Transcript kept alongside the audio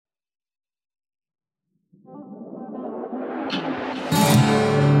Welcome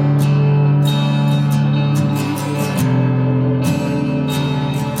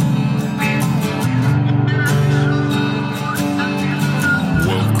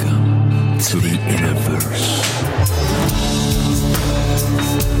to the Universe.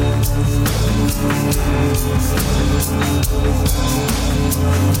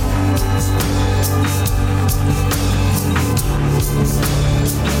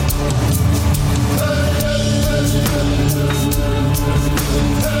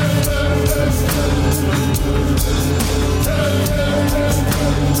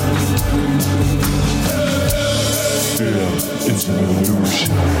 It's an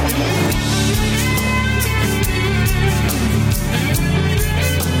illusion.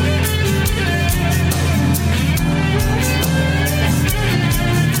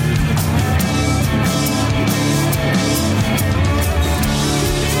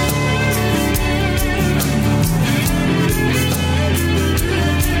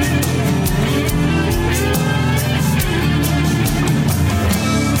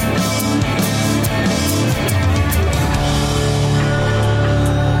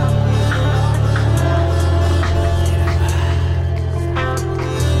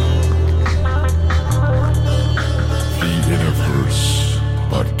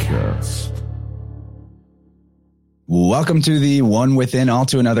 Welcome to the One Within, All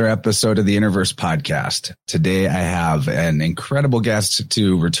to Another episode of the Universe podcast. Today I have an incredible guest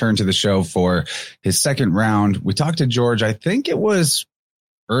to return to the show for his second round. We talked to George, I think it was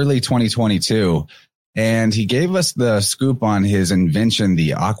early 2022, and he gave us the scoop on his invention,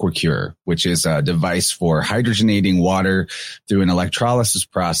 the Aquacure, which is a device for hydrogenating water through an electrolysis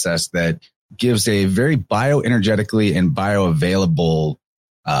process that gives a very bioenergetically and bioavailable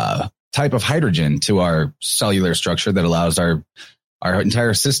type of hydrogen to our cellular structure that allows our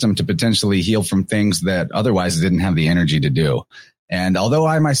entire system to potentially heal from things that otherwise didn't have the energy to do. And although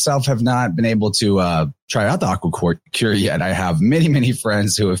I myself have not been able to try out the Aquacure yet, I have many, many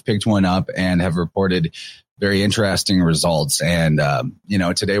friends who have picked one up and have reported very interesting results. And,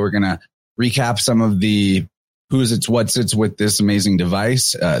 today we're going to recap some of the who's it's, what's it's with this amazing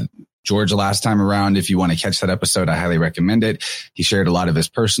device. George, last time around, if you want to catch that episode, I highly recommend it. He shared a lot of his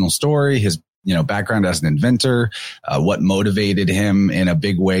personal story, his background as an inventor, what motivated him in a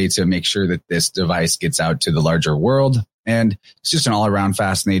big way to make sure that this device gets out to the larger world. And it's just an all-around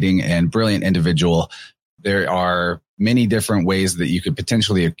fascinating and brilliant individual. There are many different ways that you could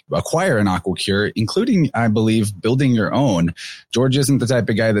potentially acquire an Aquacure, including, I believe, building your own. George isn't the type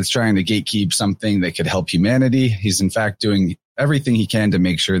of guy that's trying to gatekeep something that could help humanity. He's in fact doing everything he can to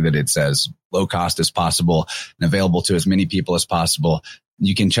make sure that it's as low cost as possible and available to as many people as possible.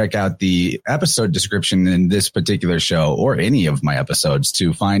 You can check out the episode description in this particular show or any of my episodes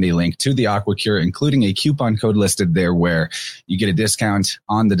to find a link to the Aquacure, including a coupon code listed there where you get a discount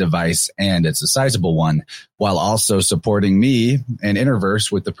on the device, and it's a sizable one, while also supporting me and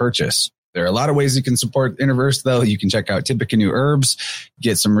Interverse with the purchase. There are a lot of ways you can support Interverse, though. You can check out Tippecanoe Herbs,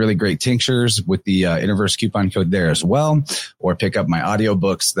 get some really great tinctures with the Interverse coupon code there as well, or pick up my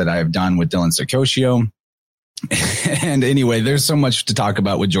audiobooks that I've done with Dylan Sicosio. And anyway, there's so much to talk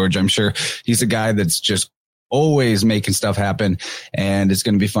about with George. I'm sure he's a guy that's just always making stuff happen, and it's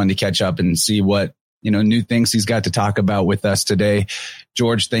going to be fun to catch up and see what new things he's got to talk about with us today.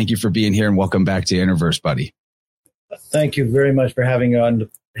 George, thank you for being here and welcome back to Interverse, buddy. Thank you very much for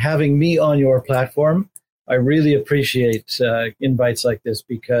having me on your platform. I really appreciate invites like this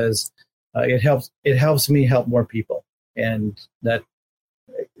because it helps me help more people, and that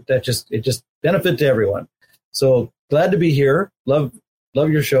just benefit to everyone. So glad to be here. Love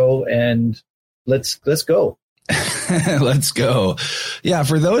your show, and let's go. Let's go. Yeah,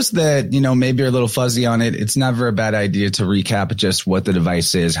 for those that, maybe are a little fuzzy on it, it's never a bad idea to recap just what the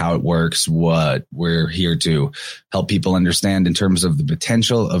device is, how it works, what we're here to help people understand in terms of the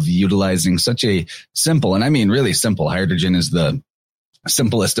potential of utilizing such a simple, and I mean really simple, hydrogen is the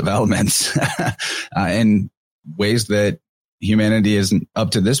simplest of elements, in ways that humanity hasn't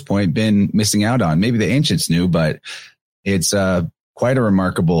up to this point been missing out on. Maybe the ancients knew, but it's quite a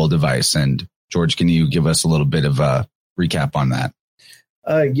remarkable device. And George, can you give us a little bit of a recap on that?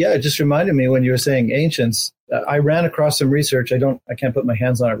 Yeah, it just reminded me when you were saying ancients, I ran across some research. I can't put my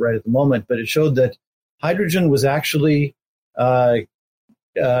hands on it right at the moment, but it showed that hydrogen was actually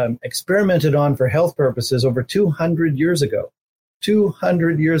experimented on for health purposes over 200 years ago.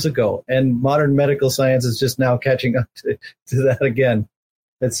 200 years ago, and modern medical science is just now catching up to that again.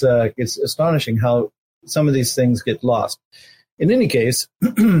 It's astonishing how some of these things get lost. In any case,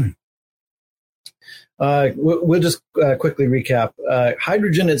 we'll just quickly recap.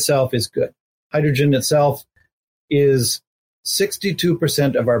 Hydrogen itself is good. Hydrogen itself is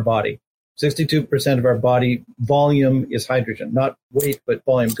 62% of our body. 62% of our body volume is hydrogen, not weight, but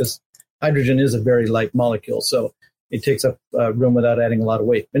volume, because hydrogen is a very light molecule. So it takes up room without adding a lot of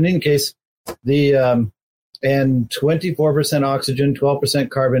weight. In any case, and 24% oxygen, 12%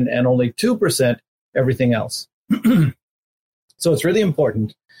 carbon, and only 2% everything else. So it's really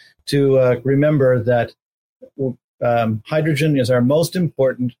important to remember that hydrogen is our most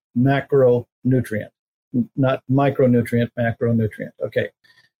important macronutrient, not micronutrient, macronutrient. Okay.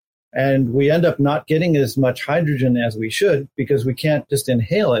 And we end up not getting as much hydrogen as we should because we can't just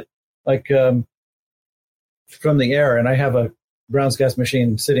inhale it like from the air. And I have a Brown's gas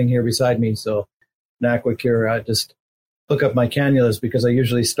machine sitting here beside me. So an Aquacure, I just hook up my cannulas because I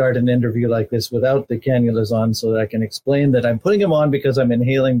usually start an interview like this without the cannulas on so that I can explain that I'm putting them on because I'm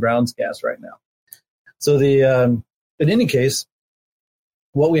inhaling Brown's gas right now. So in any case,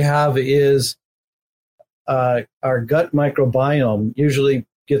 what we have is our gut microbiome usually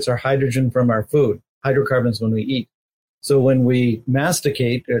gets our hydrogen from our food, hydrocarbons when we eat. So when we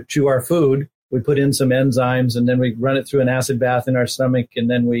masticate or chew our food, we put in some enzymes and then we run it through an acid bath in our stomach and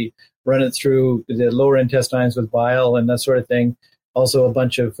then we run it through the lower intestines with bile and that sort of thing. Also a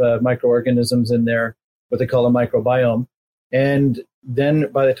bunch of microorganisms in there, what they call a microbiome. And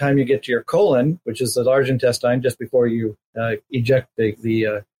then by the time you get to your colon, which is the large intestine, just before you eject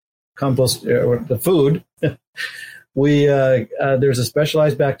the compost or the food, there's a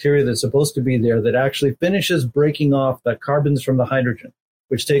specialized bacteria that's supposed to be there that actually finishes breaking off the carbons from the hydrogen,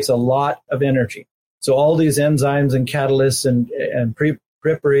 which takes a lot of energy. So all these enzymes and catalysts and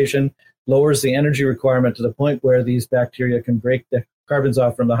preparation lowers the energy requirement to the point where these bacteria can break the carbons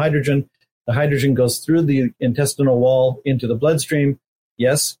off from the hydrogen. The hydrogen goes through the intestinal wall into the bloodstream.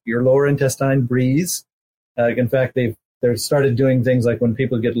 Yes, your lower intestine breathes. In fact, they've started doing things like when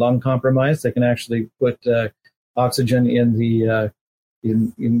people get lung compromised, they can actually put oxygen in the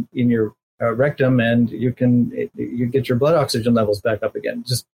in your rectum, and you get your blood oxygen levels back up again.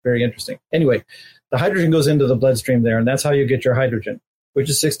 Just very interesting. Anyway, the hydrogen goes into the bloodstream there, and that's how you get your hydrogen, which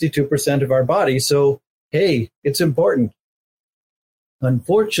is 62% of our body. So, hey, it's important.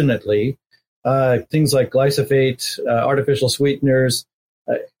 Unfortunately, things like glyphosate, artificial sweeteners,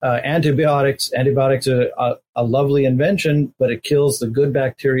 antibiotics are a lovely invention, but it kills the good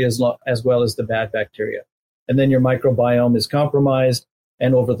bacteria as well as the bad bacteria. And then your microbiome is compromised.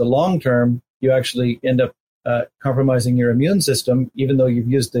 And over the long term, you actually end up compromising your immune system, even though you've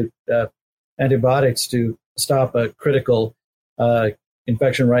used the antibiotics to stop a critical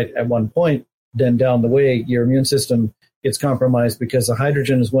infection right at one point. Then down the way, your immune system gets compromised because the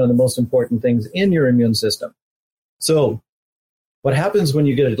hydrogen is one of the most important things in your immune system. So what happens when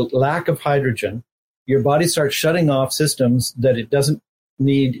you get a lack of hydrogen, your body starts shutting off systems that it doesn't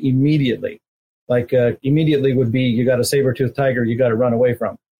need immediately. Like immediately would be you got a saber-toothed tiger you got to run away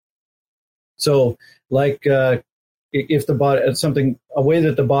from. So like if the body, a way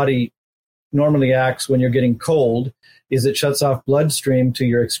that the body normally acts when you're getting cold is it shuts off bloodstream to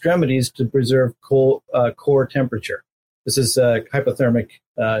your extremities to preserve core temperature. This is hypothermic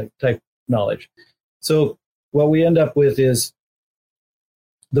type knowledge. So what we end up with is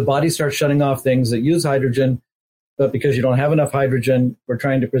the body starts shutting off things that use hydrogen, but because you don't have enough hydrogen, we're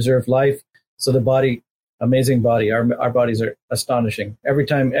trying to preserve life. So the body, amazing body, our bodies are astonishing. Every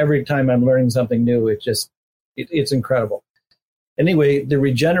time I'm learning something new, it's incredible. Anyway, the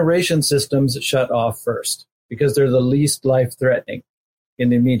regeneration systems shut off first because they're the least life-threatening in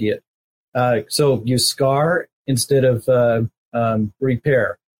the immediate. So you scar instead of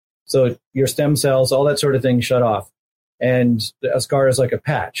repair. So your stem cells, all that sort of thing shut off. And a scar is like a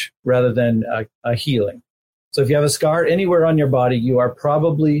patch rather than a healing. So if you have a scar anywhere on your body, you are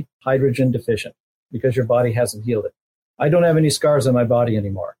probably hydrogen deficient because your body hasn't healed it. I don't have any scars on my body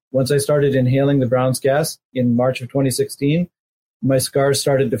anymore. Once I started inhaling the Brown's gas in March of 2016, my scars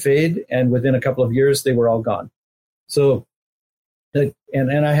started to fade, and within a couple of years, they were all gone. So,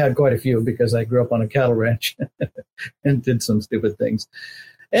 and I had quite a few because I grew up on a cattle ranch and did some stupid things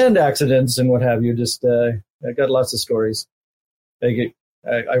and accidents and what have you. I got lots of stories. I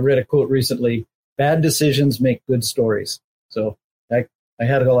read a quote recently, bad decisions make good stories. So I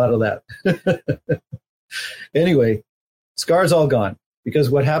had a lot of that. Anyway, scars all gone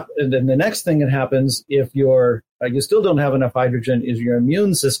because what happened, and the next thing that happens if you still don't have enough hydrogen is your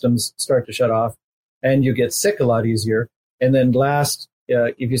immune systems start to shut off and you get sick a lot easier. And then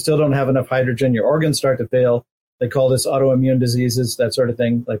if you still don't have enough hydrogen, your organs start to fail. They call this autoimmune diseases, that sort of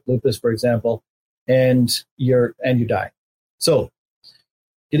thing, like lupus, for example, and you die. So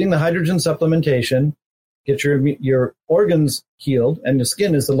getting the hydrogen supplementation get your organs healed, and the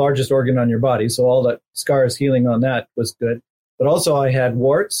skin is the largest organ on your body, so all that scars healing on that was good. But also I had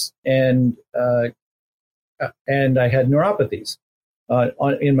warts and I had neuropathies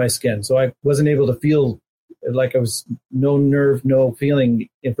in my skin, so I wasn't able to feel like I was no nerve, no feeling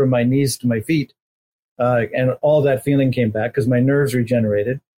from my knees to my feet, and all that feeling came back because my nerves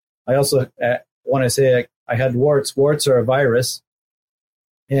regenerated. I also, when I say I had warts are a virus,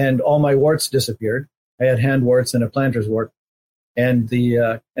 and all my warts disappeared. I had hand warts and a plantar's wart, and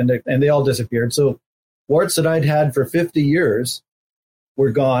they all disappeared. So warts that I'd had for 50 years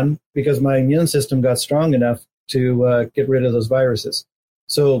were gone because my immune system got strong enough to get rid of those viruses.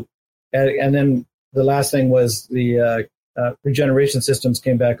 So, and then the last thing was the regeneration systems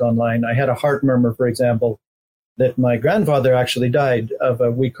came back online. I had a heart murmur, for example, that my grandfather actually died of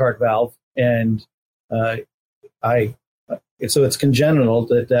a weak heart valve, and so it's congenital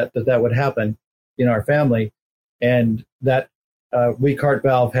that would happen in our family, and that weak heart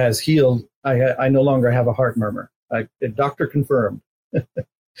valve has healed. I no longer have a heart murmur. The doctor confirmed.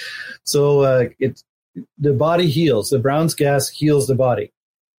 So the body heals. The Brown's gas heals the body.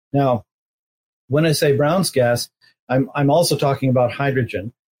 Now, when I say Brown's gas, I'm also talking about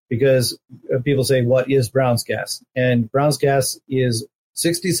hydrogen, because people say, what is Brown's gas? And Brown's gas is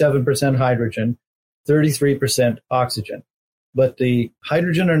 67% hydrogen, 33% oxygen. But the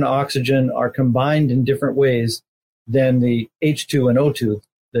hydrogen and oxygen are combined in different ways than the H2 and O2.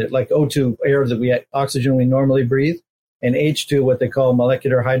 Like O2 air oxygen we normally breathe, and H2 what they call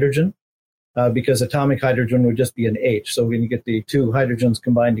molecular hydrogen, because atomic hydrogen would just be an H. So when you get the two hydrogens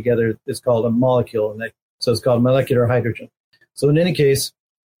combined together, it's called a molecule, and so it's called molecular hydrogen. So in any case,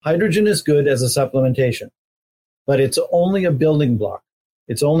 hydrogen is good as a supplementation, but it's only a building block.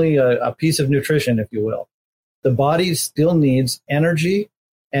 It's only a piece of nutrition, if you will. The body still needs energy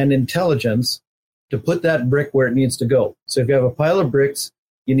and intelligence to put that brick where it needs to go. So if you have a pile of bricks,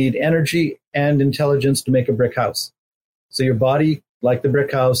 you need energy and intelligence to make a brick house. So your body, like the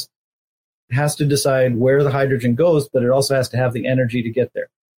brick house, has to decide where the hydrogen goes, but it also has to have the energy to get there.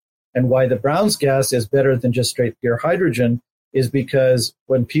 And why the Brown's gas is better than just straight pure hydrogen is because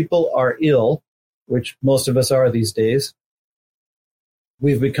when people are ill, which most of us are these days,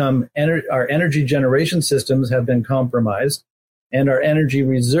 we've become, our energy generation systems have been compromised, and our energy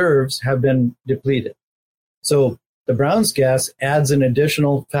reserves have been depleted. So the Brown's gas adds an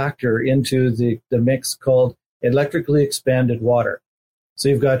additional factor into the mix called electrically expanded water. So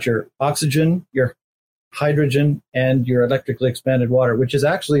you've got your oxygen, your hydrogen, and your electrically expanded water, which is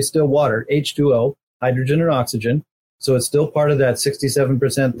actually still water, H2O, hydrogen and oxygen. So it's still part of that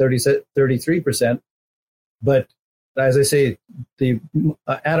 67%, 33%. But as I say, the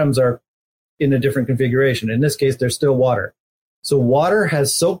atoms are in a different configuration. In this case, they're still water. So water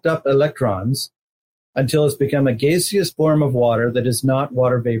has soaked up electrons until it's become a gaseous form of water that is not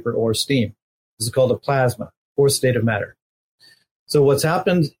water vapor or steam. This is called a plasma, fourth state of matter. So what's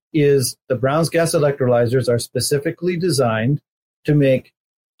happened is the Brown's gas electrolyzers are specifically designed to make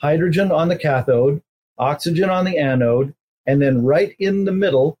hydrogen on the cathode, oxygen on the anode, and then right in the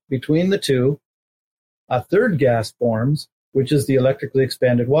middle between the two, a third gas forms, which is the electrically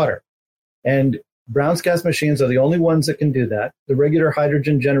expanded water. And Brown's gas machines are the only ones that can do that. The regular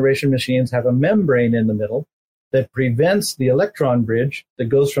hydrogen generation machines have a membrane in the middle that prevents the electron bridge that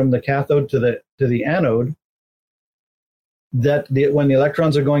goes from the cathode to the anode. When the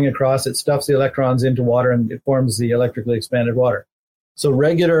electrons are going across, it stuffs the electrons into water and it forms the electrically expanded water. So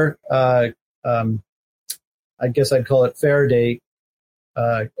regular, I guess I'd call it Faraday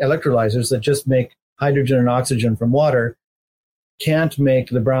electrolyzers that just make hydrogen and oxygen from water can't make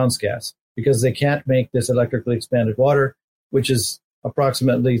the Brown's gas, because they can't make this electrically expanded water, which is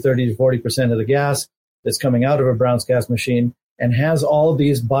approximately 30 to 40% of the gas that's coming out of a Brown's gas machine and has all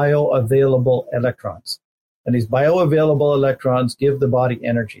these bioavailable electrons. And these bioavailable electrons give the body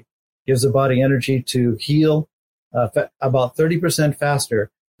energy, gives the body energy to heal about 30%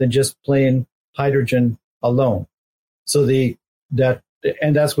 faster than just plain hydrogen alone. So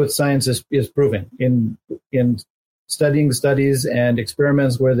that's what science is proving in studying studies and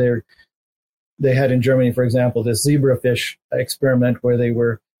experiments where they had in Germany, for example, this zebrafish experiment where they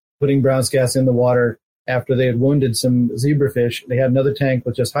were putting Brown's gas in the water after they had wounded some zebrafish. They had another tank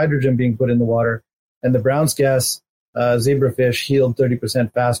with just hydrogen being put in the water, and the Brown's gas zebrafish healed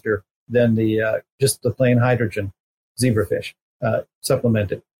 30% faster than just the plain hydrogen zebrafish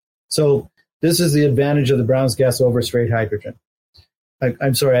supplemented. So this is the advantage of the Brown's gas over straight hydrogen.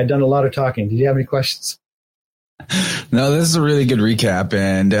 I'm sorry, I've done a lot of talking. Did you have any questions? No, this is a really good recap,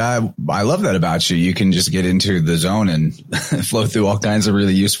 and I love that about you. You can just get into the zone and flow through all kinds of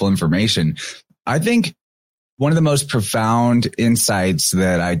really useful information. I think one of the most profound insights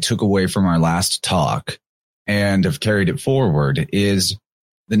that I took away from our last talk and have carried it forward is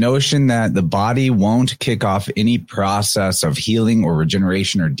the notion that the body won't kick off any process of healing or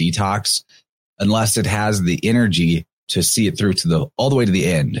regeneration or detox unless it has the energy to see it through to all the way to the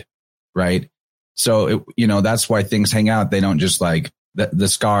end. Right. So, that's why things hang out. They don't just like the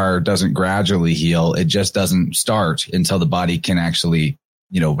scar doesn't gradually heal. It just doesn't start until the body can actually,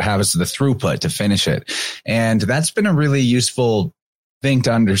 have us the throughput to finish it. And that's been a really useful thing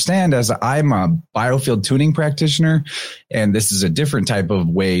to understand, as I'm a biofield tuning practitioner. And this is a different type of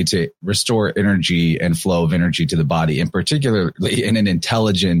way to restore energy and flow of energy to the body, and particularly in an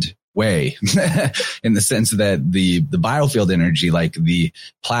intelligent way, in the sense that the biofield energy, like the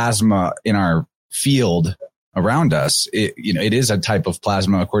plasma in our field around us, it is a type of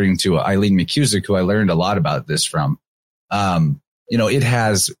plasma, according to Eileen McCusick, who I learned a lot about this from.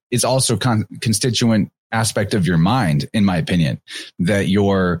 It's also constituent aspect of your mind, in my opinion, that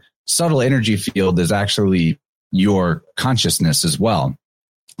your subtle energy field is actually your consciousness as well.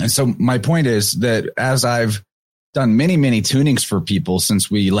 And so my point is that as I've done many, many tunings for people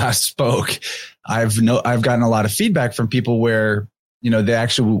since we last spoke, I've gotten a lot of feedback from people where, they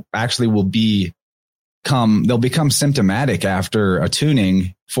actually will they'll become symptomatic after a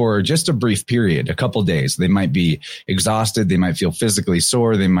tuning for just a brief period, a couple of days. They might be exhausted. They might feel physically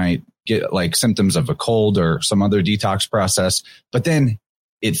sore. They might get like symptoms of a cold or some other detox process, but then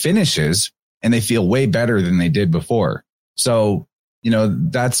it finishes and they feel way better than they did before. So,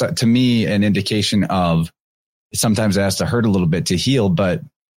 that's to me an indication of sometimes it has to hurt a little bit to heal. But,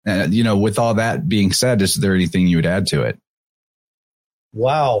 with all that being said, is there anything you would add to it?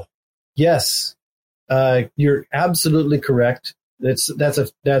 Wow. Yes. You're absolutely correct. That's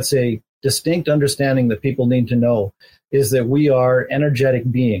a distinct understanding that people need to know, is that we are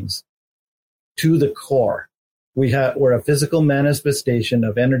energetic beings to the core. We're a physical manifestation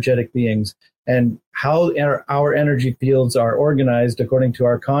of energetic beings, and how our energy fields are organized according to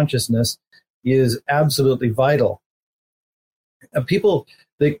our consciousness is absolutely vital.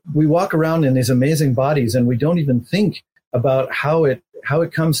 We walk around in these amazing bodies, and we don't even think about how it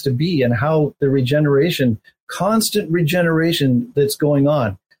comes to be, and how the constant regeneration that's going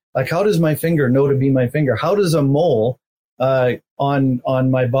on. Like, how does my finger know to be my finger? How does a mole on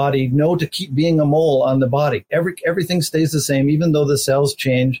my body know to keep being a mole on the body? Everything stays the same, even though the cells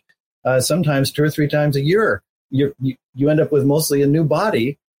change sometimes 2 or 3 times a year. You end up with mostly a new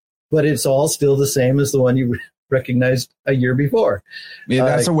body, but it's all still the same as the one you recognized a year before. Yeah,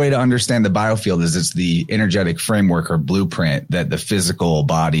 that's a way to understand the biofield, is it's the energetic framework or blueprint that the physical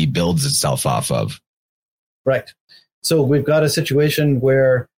body builds itself off of. Right. So we've got a situation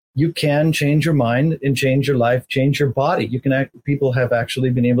where you can change your mind and change your life, change your body. People have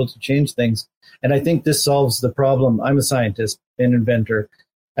actually been able to change things. And I think this solves the problem. I'm a scientist, an inventor.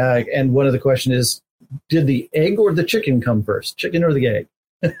 And one of the questions is, did the egg or the chicken come first? Chicken or the egg?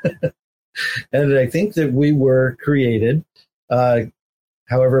 And I think that we were created,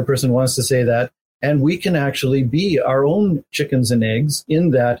 however a person wants to say that, and we can actually be our own chickens and eggs,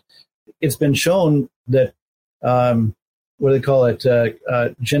 in that it's been shown that, what do they call it?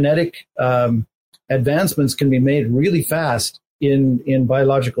 Genetic advancements can be made really fast in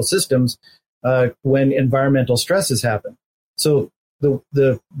biological systems when environmental stresses happen. So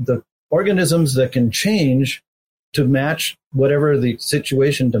the organisms that can change to match whatever the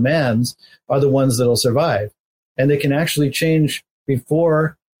situation demands are the ones that will survive. And they can actually change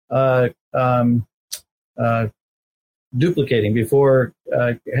before duplicating, before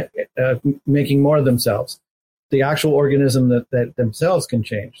making more of themselves. The actual organism that themselves can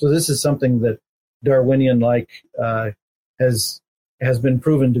change. So this is something that Darwinian-like has been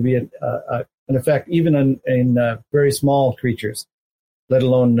proven to be an effect, even in very small creatures, let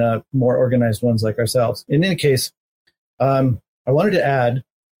alone more organized ones like ourselves. In any case, I wanted to add,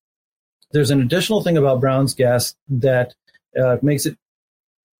 there's an additional thing about Brown's gas that makes it,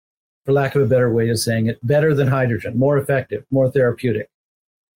 for lack of a better way of saying it, better than hydrogen, more effective, more therapeutic.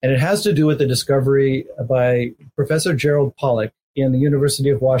 And it has to do with the discovery by Professor Gerald Pollack in the University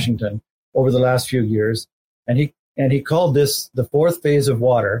of Washington over the last few years. And he called this the fourth phase of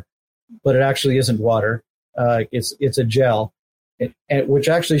water, but it actually isn't water. It's a gel, which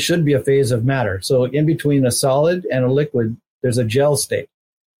actually should be a phase of matter. So in between a solid and a liquid, there's a gel state.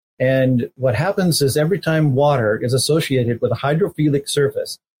 And what happens is every time water is associated with a hydrophilic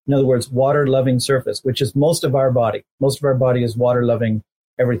surface, in other words, water-loving surface, which is most of our body. Most of our body is water-loving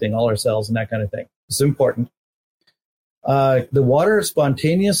everything, all our cells and that kind of thing. It's important. The water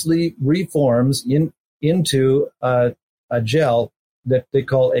spontaneously reforms into a gel that they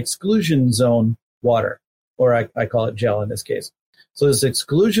call exclusion zone water, or I call it gel in this case. So this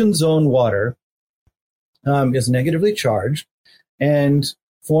exclusion zone water is negatively charged and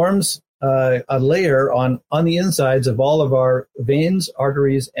forms a layer on the insides of all of our veins,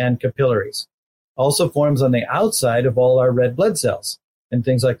 arteries, and capillaries. Also forms on the outside of all our red blood cells and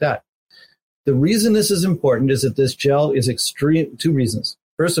things like that. The reason this is important is that this gel is two reasons.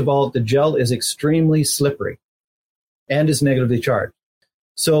 First of all, the gel is extremely slippery and is negatively charged.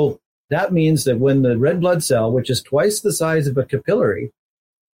 So that means that when the red blood cell, which is twice the size of a capillary,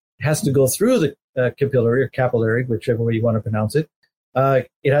 has to go through the capillary or capillary, whichever way you want to pronounce it,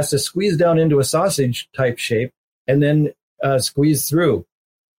 it has to squeeze down into a sausage type shape and then squeeze through.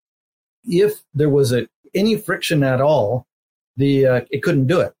 If there was any friction at all, it couldn't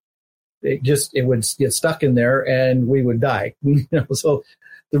do it. It would get stuck in there and we would die. So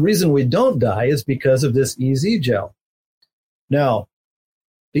the reason we don't die is because of this EZ gel. Now,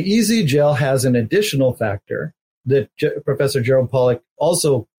 the EZ gel has an additional factor that Professor Gerald Pollack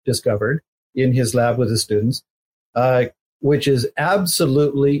also discovered in his lab with his students, which is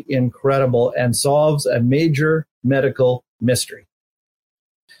absolutely incredible and solves a major medical mystery.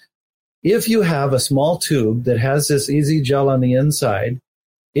 If you have a small tube that has this EZ gel on the inside,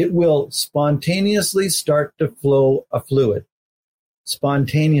 it will spontaneously start to flow a fluid.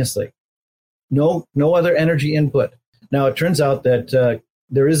 Spontaneously. No other energy input. Now, it turns out that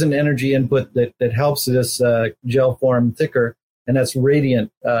there is an energy input that helps this gel form thicker, and that's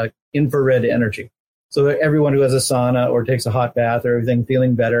radiant infrared energy. So everyone who has a sauna or takes a hot bath or everything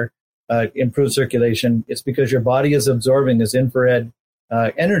feeling better, improves circulation, it's because your body is absorbing this infrared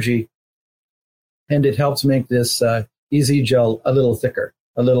energy, and it helps make this EZ gel a little thicker,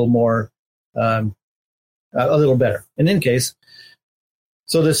 a little more, a little better. In any case,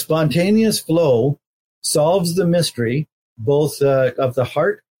 so the spontaneous flow solves the mystery both of the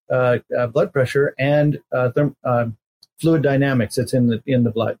heart, blood pressure, and fluid dynamics that's in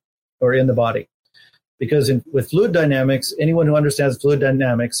the blood or in the body. Because with fluid dynamics, anyone who understands fluid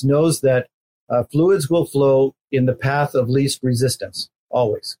dynamics knows that fluids will flow in the path of least resistance,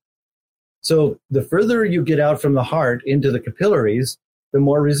 always. So the further you get out from the heart into the capillaries, the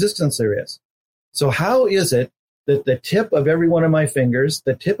more resistance there is. So how is it that the tip of every one of my fingers,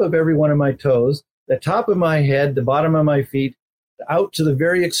 the tip of every one of my toes, the top of my head, the bottom of my feet, out to the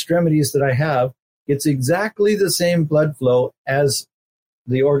very extremities that I have, gets exactly the same blood flow as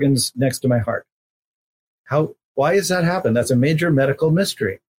the organs next to my heart? Why does that happen? That's a major medical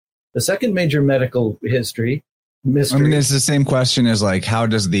mystery. The second major medical mystery. I mean, it's the same question as like, how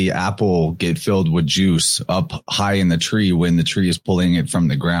does the apple get filled with juice up high in the tree when the tree is pulling it from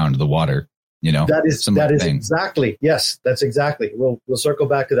the ground, the water? You know, that is exactly. Yes, that's exactly. We'll circle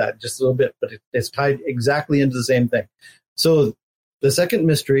back to that in just a little bit, but it's tied exactly into the same thing. So the second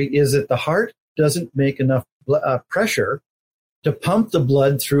mystery is that the heart doesn't make enough pressure to pump the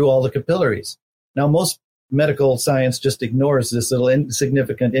blood through all the capillaries. Now, most medical science just ignores this little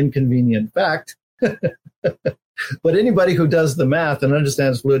insignificant, inconvenient fact. But anybody who does the math and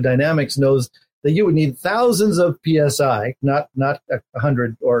understands fluid dynamics knows that you would need thousands of PSI, not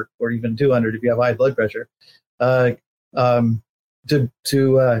 100 or even 200 if you have high blood pressure, to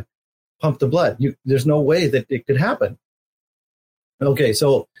pump the blood. There's no way that it could happen. Okay,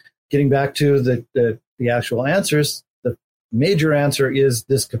 so getting back to the actual answers, the major answer is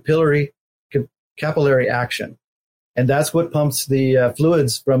this capillary action. And that's what pumps the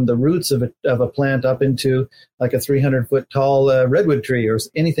fluids from the roots of a plant up into like a 300-foot tall redwood tree or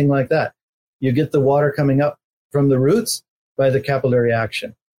anything like that. You get the water coming up from the roots by the capillary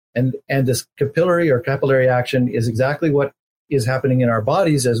action. And this capillary action is exactly what is happening in our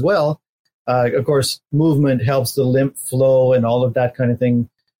bodies as well. Of course, movement helps the lymph flow and all of that kind of thing,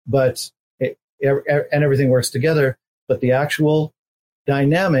 but everything works together. But the actual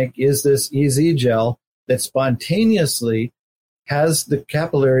dynamic is this EZ gel that spontaneously has the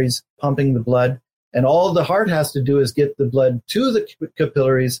capillaries pumping the blood, and all the heart has to do is get the blood to the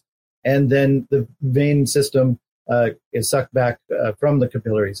capillaries, and then the vein system is sucked back from the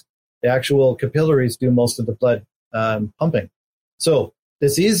capillaries. The actual capillaries do most of the blood pumping. So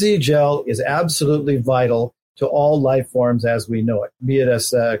this EZ gel is absolutely vital to all life forms as we know it, be it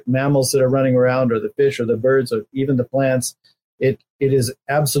as mammals that are running around or the fish or the birds or even the plants. It is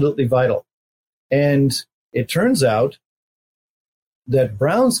absolutely vital. And it turns out that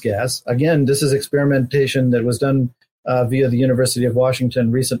Brown's gas, again, this is experimentation that was done via the University of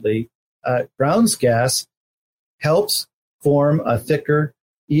Washington recently. Brown's gas helps form a thicker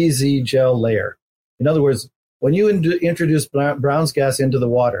EZ gel layer. In other words, when you introduce Brown's gas into the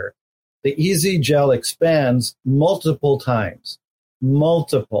water, the EZ gel expands multiple times.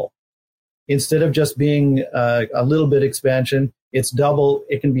 instead of just being a little bit expansion, it's double.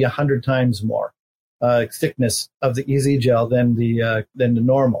 It can be 100 times more thickness of the EZ gel than the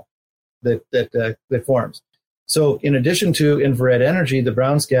normal that forms. So in addition to infrared energy, the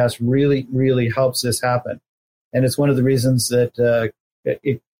Brown's gas really, really helps this happen. And it's one of the reasons that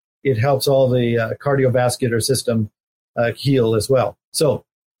it helps all the cardiovascular system heal as well. So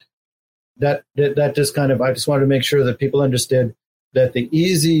that just kind of, I just wanted to make sure that people understood that the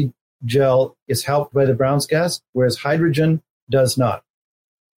EZ gel is helped by the Brown's gas, whereas hydrogen does not.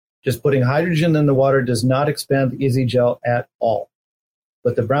 Just putting hydrogen in the water does not expand the EZ gel at all.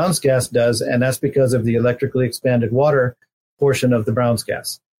 But the Brown's gas does, and that's because of the electrically expanded water portion of the Brown's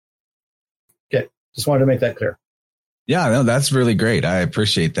gas. Okay, just wanted to make that clear. Yeah, no, that's really great. I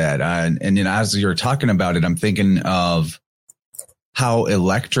appreciate that. And you know, as you're talking about it, I'm thinking of how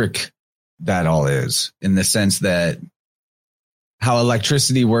electric that all is, in the sense that how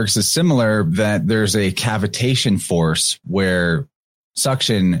electricity works is similar, that there's a cavitation force where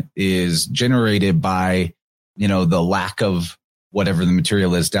suction is generated by, you know, the lack of whatever the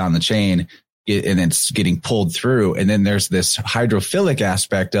material is down the chain, and it's getting pulled through. And then there's this hydrophilic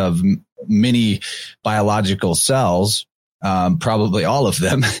aspect of many biological cells, probably all of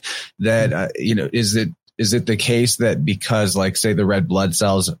them, that, you know, is it the case that because, like, say, the red blood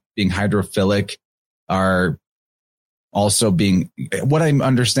cells being hydrophilic are also being, what I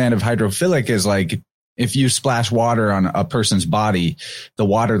understand of hydrophilic is, like, if you splash water on a person's body, the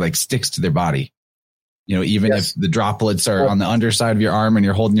water like sticks to their body. You know, even if the droplets are on the underside of your arm and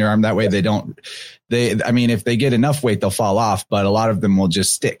you're holding your arm that way, I mean, if they get enough weight, they'll fall off, but a lot of them will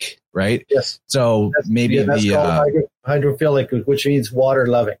just stick. Right. Yes. So maybe that's called hydrophilic, which means water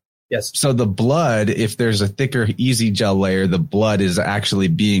loving. Yes. So the blood, if there's a thicker EZ gel layer, the blood is actually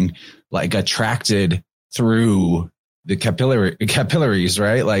being like attracted through the capillaries,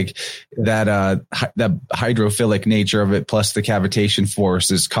 right? Like that hydrophilic nature of it, plus the cavitation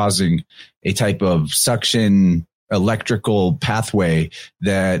force, is causing a type of suction electrical pathway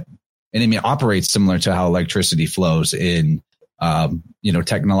that, and I mean, operates similar to how electricity flows in, you know,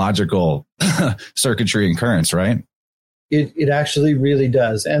 technological circuitry and currents, right? It actually really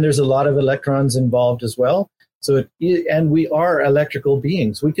does. And there's a lot of electrons involved as well. So and we are electrical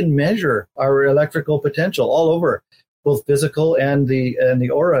beings. We can measure our electrical potential all over, both physical and the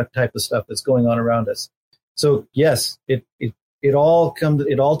aura type of stuff that's going on around us. So yes, it all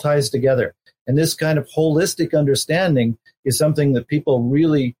ties together. And this kind of holistic understanding is something that people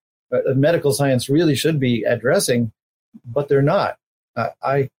really, medical science really should be addressing, but they're not.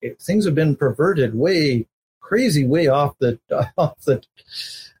 Things have been perverted way off the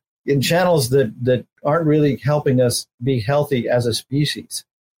in channels that aren't really helping us be healthy as a species.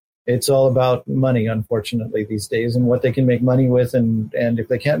 It's all about money, unfortunately, these days, and what they can make money with, and if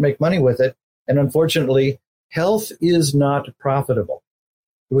they can't make money with it, and unfortunately, health is not profitable.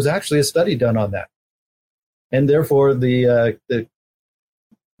 There was actually a study done on that, and therefore the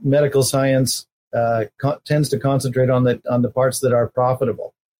medical science tends to concentrate on the parts that are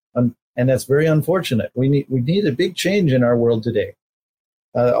profitable, and that's very unfortunate. We need a big change in our world today.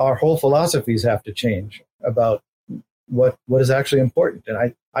 Our whole philosophies have to change about what is actually important,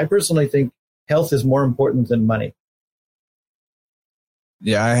 and I personally think health is more important than money.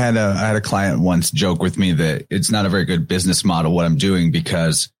 Yeah, I had a client once joke with me that it's not a very good business model what I'm doing,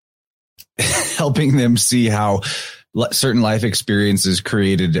 because helping them see how certain life experiences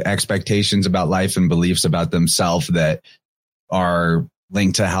created expectations about life and beliefs about themselves that are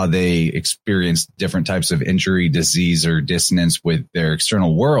linked to how they experience different types of injury, disease, or dissonance with their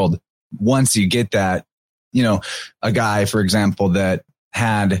external world. Once you get that, you know, a guy, for example, that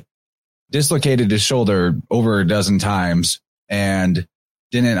had dislocated his shoulder over a dozen times and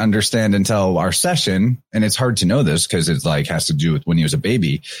didn't understand until our session, and it's hard to know this because it's like has to do with when he was a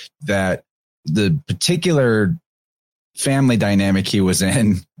baby, that the particular family dynamic he was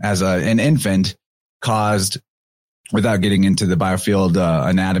in as an infant caused, without getting into the biofield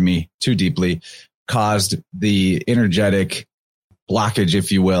anatomy too deeply, caused the energetic blockage,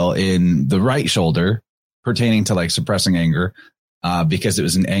 if you will, in the right shoulder pertaining to like suppressing anger, because it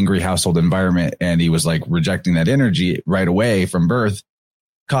was an angry household environment and he was like rejecting that energy right away from birth.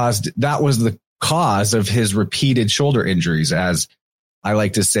 That was the cause of his repeated shoulder injuries. As I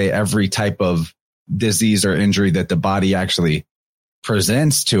like to say, every type of disease or injury that the body actually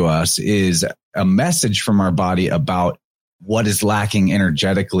presents to us is a message from our body about what is lacking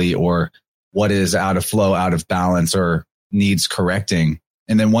energetically, or what is out of flow, out of balance, or needs correcting.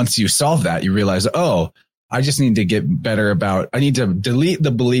 And then once you solve that, you realize, oh, I just need to get better I need to delete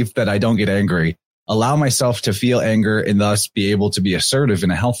the belief that I don't get angry, allow myself to feel anger, and thus be able to be assertive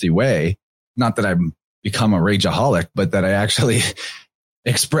in a healthy way. not that I'm become a rageaholic, but that I actually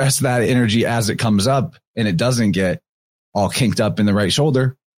express that energy as it comes up and it doesn't get all kinked up in the right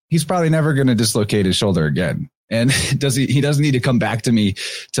shoulder, he's probably never going to dislocate his shoulder again. And he doesn't need to come back to me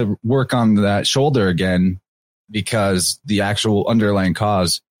to work on that shoulder again because the actual underlying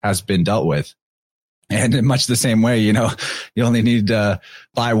cause has been dealt with. And in much the same way, you only need to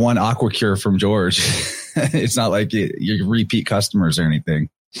buy one Aquacure from George. It's not like you're repeat customers or anything.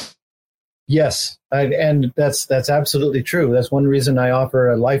 Yes, and that's absolutely true. That's one reason I offer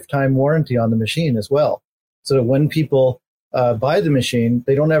a lifetime warranty on the machine as well. So that when people buy the machine,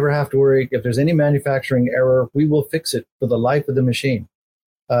 they don't ever have to worry if there's any manufacturing error. We will fix it for the life of the machine.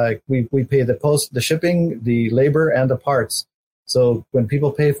 We pay the shipping, the labor, and the parts. So when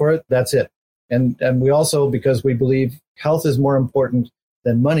people pay for it, that's it. And we also, because we believe health is more important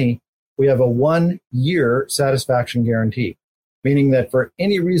than money, we have a 1-year satisfaction guarantee, meaning that for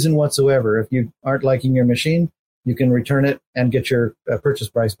any reason whatsoever, if you aren't liking your machine, you can return it and get your purchase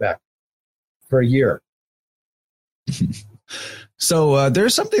price back for a year. So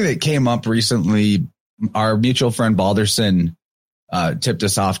there's something that came up recently. Our mutual friend Balderson tipped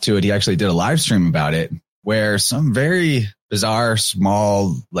us off to it. He actually did a live stream about it, where some very bizarre,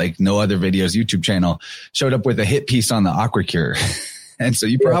 small, like no other videos YouTube channel showed up with a hit piece on the Aquacure. And so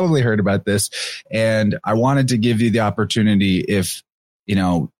you probably heard about this. And I wanted to give you the opportunity, if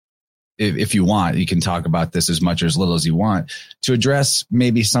you want, you can talk about this as much or as little as you want, to address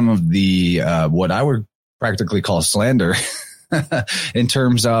maybe some of the what I would practically call slander in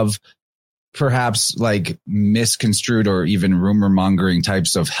terms of perhaps like misconstrued or even rumor mongering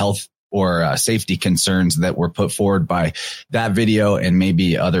types of health or safety concerns that were put forward by that video and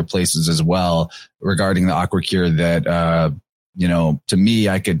maybe other places as well regarding the Aquacure that, to me,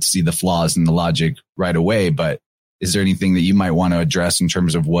 I could see the flaws in the logic right away. But is there anything that you might want to address in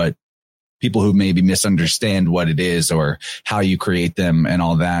terms of what people who maybe misunderstand what it is or how you create them and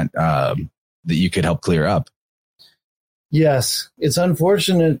all that, that you could help clear up? Yes, it's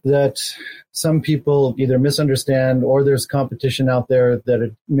unfortunate that some people either misunderstand or there's competition out there that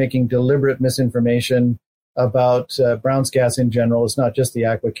are making deliberate misinformation about Brown's gas in general. It's not just the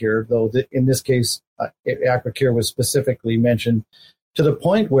Aquacure, though in this case, Aquacure was specifically mentioned to the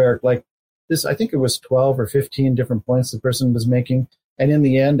point where, like this, I think it was 12 or 15 different points the person was making. And in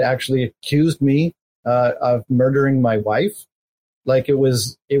the end, actually accused me of murdering my wife. Like it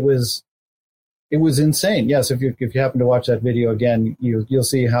was insane. Yes, if you happen to watch that video again, you'll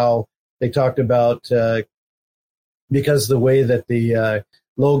see how they talked about because the way that the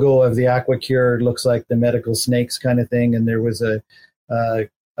logo of the Aquacure looks like the medical snakes kind of thing, and there was a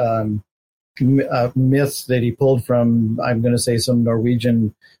myth that he pulled from, I'm going to say, some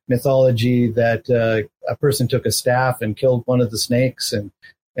Norwegian mythology that a person took a staff and killed one of the snakes, and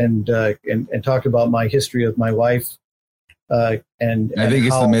talked about my history of my wife. And I think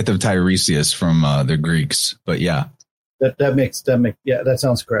it's the myth of Tiresias from the Greeks, but yeah, that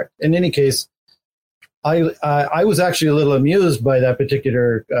sounds correct. In any case, I was actually a little amused by that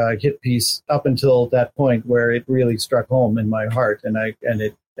particular hit piece up until that point where it really struck home in my heart, and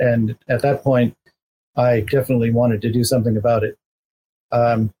at that point, I definitely wanted to do something about it.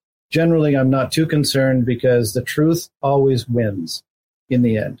 Generally, I'm not too concerned because the truth always wins in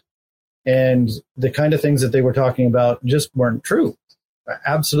the end. And the kind of things that they were talking about just weren't true.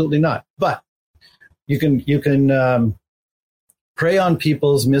 Absolutely not. But you can prey on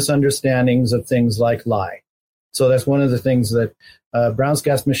people's misunderstandings of things like lye. So that's one of the things that Brown's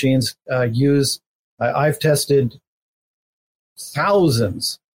gas machines use. I've tested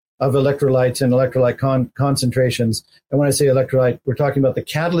thousands of electrolytes and electrolyte concentrations. And when I say electrolyte, we're talking about the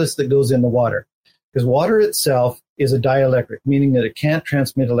catalyst that goes in the water. Because water itself is a dielectric, meaning that it can't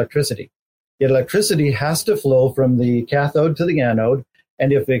transmit electricity. Yet electricity has to flow from the cathode to the anode,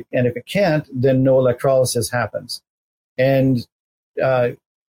 and if it can't, then no electrolysis happens. And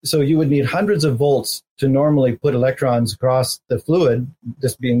so you would need hundreds of volts to normally put electrons across the fluid,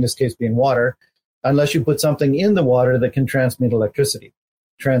 in this case being water, unless you put something in the water that can transmit electricity,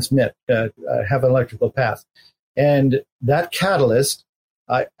 have an electrical path. And that catalyst,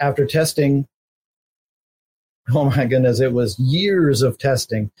 after testing, oh my goodness, it was years of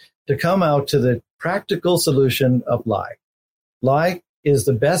testing to come out to the practical solution of lye. Lye is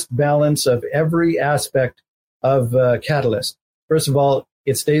the best balance of every aspect of catalyst. First of all,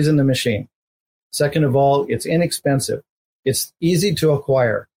 it stays in the machine. Second of all, it's inexpensive. It's easy to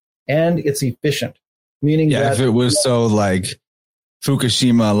acquire, and it's efficient. Meaning that if it was so like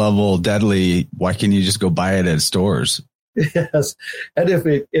Fukushima level deadly, why can't you just go buy it at stores? Yes. And if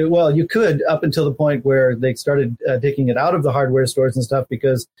well, you could up until the point where they started taking it out of the hardware stores and stuff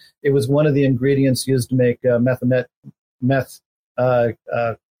because it was one of the ingredients used to make amphetamines.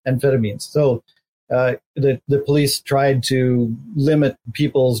 So the police tried to limit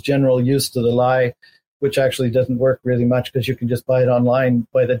people's general use to the lye, which actually doesn't work really much because you can just buy it online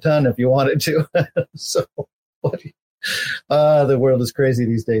by the ton if you wanted to. So the world is crazy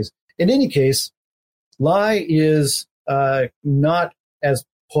these days. In any case, lye is not as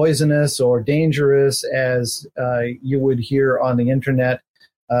poisonous or dangerous as you would hear on the internet.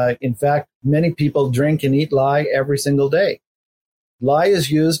 In fact, many people drink and eat lye every single day. Lye is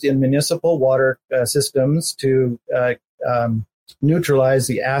used in municipal water systems to neutralize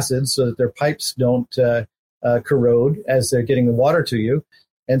the acids so that their pipes don't corrode as they're getting the water to you.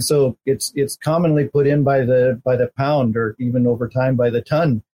 And so it's commonly put in by the pound or even over time by the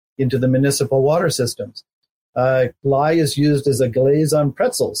ton into the municipal water systems. Lye is used as a glaze on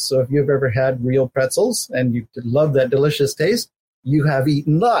pretzels. So if you've ever had real pretzels and you love that delicious taste, you have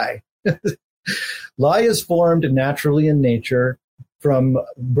eaten lye. Lye is formed naturally in nature from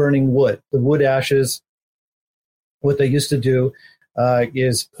burning wood. The wood ashes, what they used to do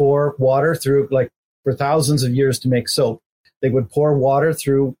is pour water through, like for thousands of years to make soap. They would pour water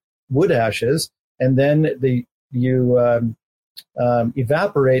through wood ashes, and then you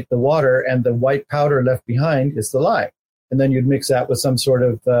evaporate the water, and the white powder left behind is the lye. And then you'd mix that with some sort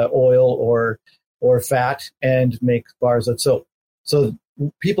of oil or fat and make bars of soap. So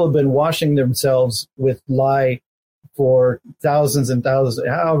people have been washing themselves with lye for thousands and thousands,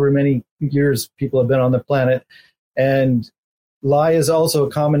 however many years people have been on the planet. And lye is also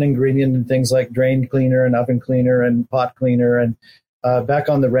a common ingredient in things like drain cleaner and oven cleaner and pot cleaner. And back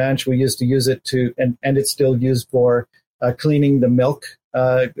on the ranch, we used to use it and it's still used for cleaning the milk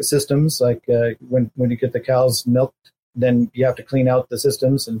systems. Like when you get the cows milked, then you have to clean out the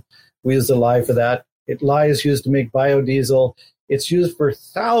systems, and we use the lye for that. Lye is used to make biodiesel. It's used for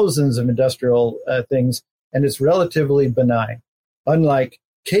thousands of industrial things, and it's relatively benign. Unlike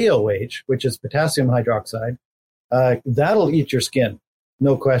KOH, which is potassium hydroxide, that'll eat your skin,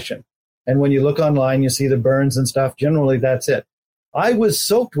 no question. And when you look online, you see the burns and stuff. Generally, that's it. I was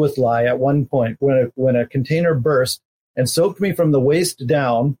soaked with lye at one point when a container burst and soaked me from the waist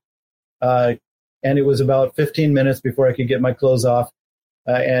down, and it was about 15 minutes before I could get my clothes off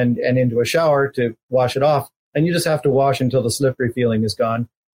and into a shower to wash it off. And you just have to wash until the slippery feeling is gone.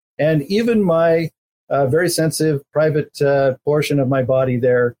 And even my very sensitive private portion of my body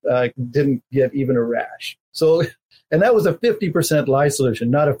there didn't get even a rash. So, and that was a 50% lye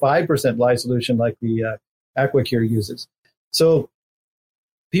solution, not a 5% lye solution like the Aquacure uses. So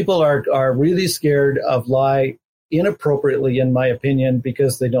people are really scared of lye inappropriately, in my opinion,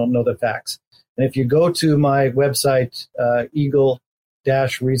 because they don't know the facts. And if you go to my website,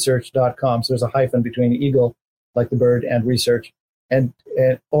 eagle-research.com, so there's a hyphen between eagle, like the bird, and research,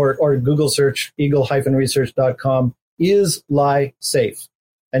 or Google search eagle-research.com, is lye safe?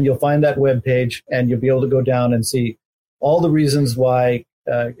 And you'll find that webpage, and you'll be able to go down and see all the reasons why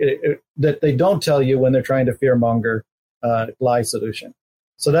that they don't tell you when they're trying to fearmonger lye solution.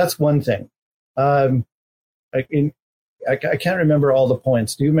 So that's one thing. I can't remember all the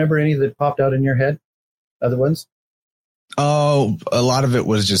points. Do you remember any that popped out in your head? Other ones? Oh, a lot of it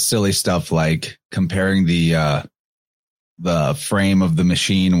was just silly stuff like comparing the frame of the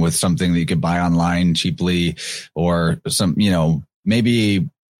machine with something that you could buy online cheaply, or some, maybe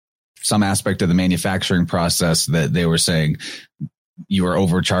some aspect of the manufacturing process that they were saying you were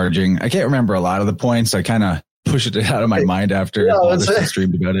overcharging. I can't remember a lot of the points. I kind of pushed it out of my mind after I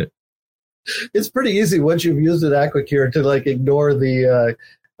streamed about it. It's pretty easy once you've used an Aquacure to ignore the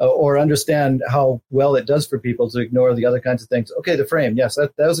or understand how well it does for people, to ignore the other kinds of things. Okay, the frame. Yes,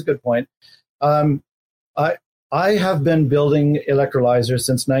 that was a good point. I have been building electrolyzers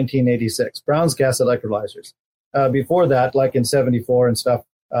since 1986, Brown's gas electrolyzers. Before that, like in 74 and stuff,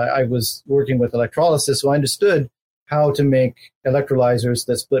 I was working with electrolysis, so I understood how to make electrolyzers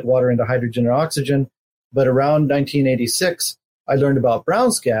that split water into hydrogen and oxygen. But around 1986, I learned about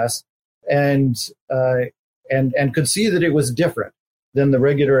Brown's gas and could see that it was different than the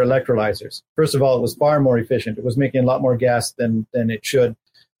regular electrolyzers. First of all, it was far more efficient. It was making a lot more gas than it should.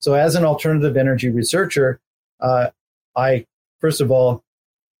 So as an alternative energy researcher, I, first of all,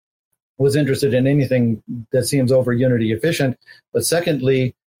 was interested in anything that seems over unity efficient. But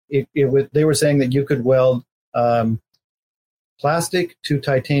secondly, they were saying that you could weld plastic to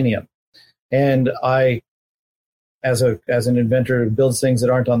titanium. And I, as an inventor who builds things that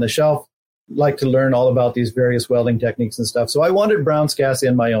aren't on the shelf, like to learn all about these various welding techniques and stuff. So I wanted Brown's gas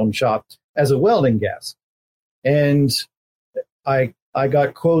in my own shop as a welding gas. And I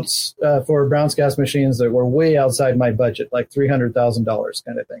got quotes for Brown's gas machines that were way outside my budget, like $300,000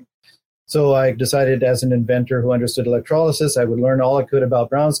 kind of thing. So I decided, as an inventor who understood electrolysis, I would learn all I could about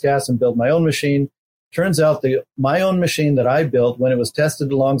Brown's gas and build my own machine. Turns out my own machine that I built, when it was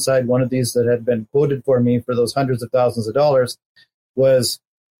tested alongside one of these that had been quoted for me for those hundreds of thousands of dollars, was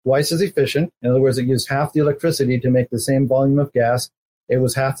twice as efficient. In other words, it used half the electricity to make the same volume of gas. It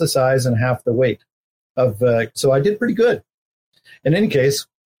was half the size and half the weight of. So I did pretty good. In any case,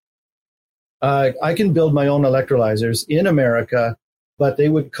 I can build my own electrolyzers in America, but they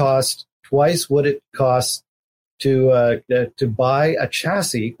would cost twice what it costs to buy a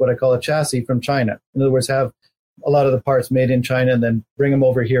chassis, what I call a chassis, from China. In other words, have a lot of the parts made in China and then bring them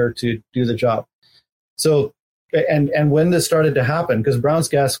over here to do the job. So, and when this started to happen, because Brown's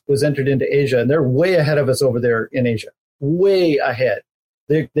gas was entered into Asia, and they're way ahead of us over there in Asia, way ahead.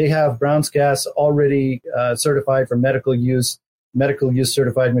 They have Brown's gas already certified for medical use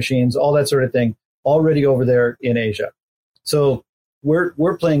certified machines, all that sort of thing, already over there in Asia. So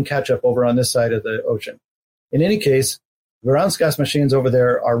we're playing catch up over on this side of the ocean. In any case, Brown's gas machines over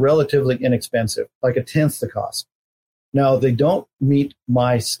there are relatively inexpensive, like a tenth the cost. Now, they don't meet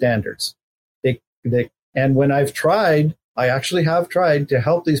my standards. And when I've tried, I actually have tried to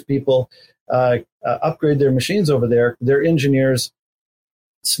help these people upgrade their machines over there, their engineers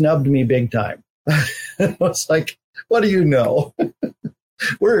snubbed me big time. I was like, what do you know?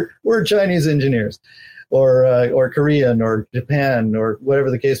 we're Chinese engineers, or Korean, or Japan, or whatever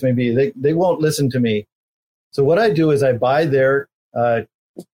the case may be. They won't listen to me. So what I do is I buy their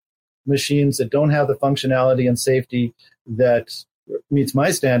machines that don't have the functionality and safety that meets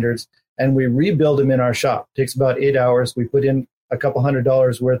my standards, and we rebuild them in our shop. It takes about 8 hours. We put in a couple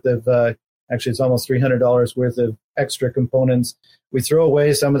 $100 worth of, actually it's almost $300 worth of extra components. We throw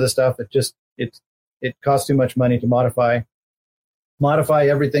away some of the stuff that it costs too much money to modify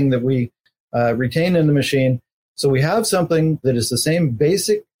everything that we retain in the machine. So we have something that is the same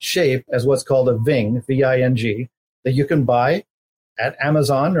basic shape as what's called a Ving, V-I-N-G, that you can buy at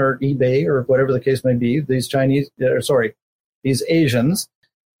Amazon or eBay or whatever the case may be. These Asians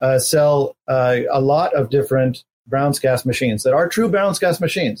sell a lot of different Brown's gas machines that are true Brown's gas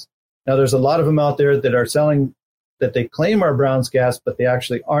machines. Now, there's a lot of them out there that are selling that they claim are Brown's gas, but they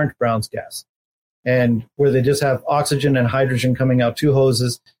actually aren't Brown's gas. And where they just have oxygen and hydrogen coming out two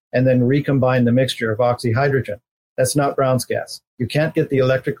hoses and then recombine the mixture of oxyhydrogen. That's not Brown's gas. You can't get the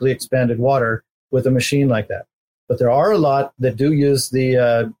electrically expanded water with a machine like that. But there are a lot that do use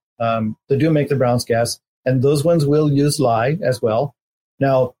that do make the Brown's gas, and those ones will use lye as well.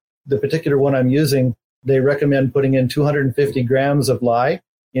 Now, the particular one I'm using, they recommend putting in 250 grams of lye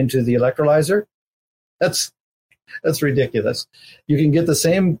into the electrolyzer. That's ridiculous. You can get the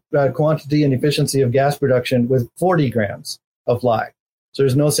same quantity and efficiency of gas production with 40 grams of lye. So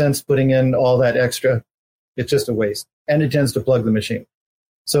there's no sense putting in all that extra. It's just a waste, and it tends to plug the machine.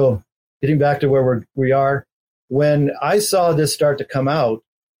 So getting back to where we are, when I saw this start to come out,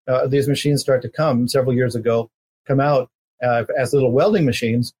 these machines start to come several years ago, come out as little welding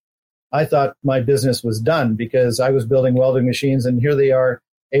machines, I thought my business was done because I was building welding machines, and here they are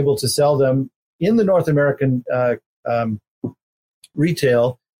able to sell them in the North American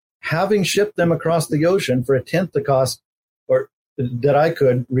retail, having shipped them across the ocean for a tenth the cost or that I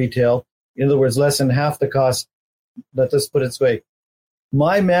could retail. In other words, less than half the cost. Let us put it this way.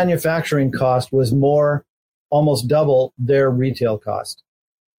 My manufacturing cost was almost double their retail cost,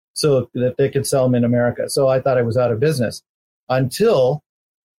 so that they could sell them in America. So I thought I was out of business until,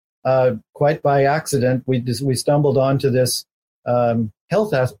 quite by accident, we stumbled onto this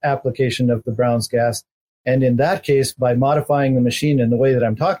health application of the Brown's gas. And in that case, by modifying the machine in the way that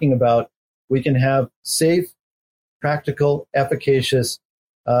I'm talking about, we can have safe, practical, efficacious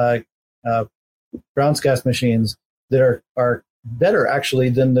Brown's gas machines that are better actually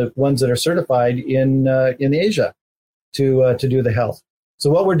than the ones that are certified in Asia to do the health. So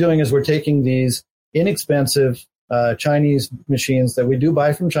what we're doing is we're taking these inexpensive Chinese machines that we do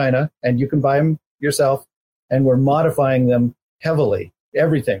buy from China, and you can buy them yourself, and we're modifying them heavily.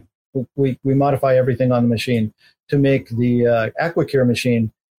 Everything. We modify everything on the machine to make the Aquacure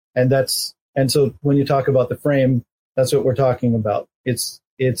machine, and so when you talk about the frame, that's what we're talking about. It's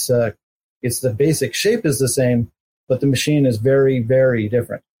the basic shape is the same, but the machine is very, very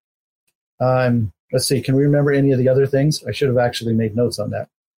different. Let's see. Can we remember any of the other things? I should have actually made notes on that.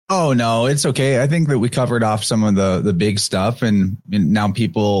 Oh, no, it's okay. I think that we covered off some of the big stuff, and now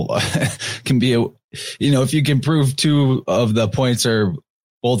people can be, if you can prove two of the points are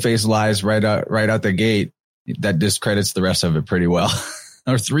bold-faced lies right out the gate, that discredits the rest of it pretty well.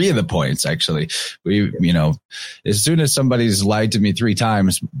 or 3 of the points, actually. As soon as somebody's lied to me 3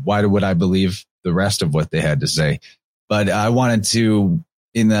 times, why would I believe the rest of what they had to say? But I wanted to,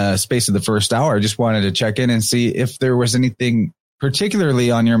 in the space of the first hour, I just wanted to check in and see if there was anything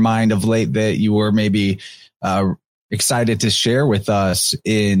particularly on your mind of late that you were maybe excited to share with us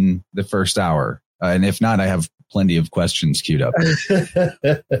in the first hour. And if not, I have plenty of questions queued up.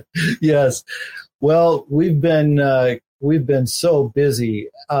 Yes. Well, we've been so busy.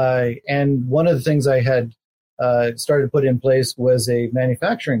 And one of the things I had started to put in place was a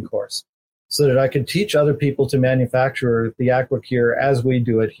manufacturing course so that I could teach other people to manufacture the Aquacure as we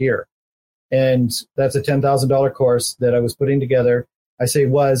do it here. And that's a $10,000 course that I was putting together. I say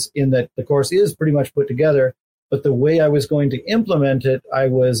was in that the course is pretty much put together, but the way I was going to implement it, I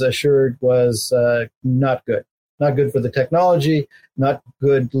was assured was not good. Not good for the technology, not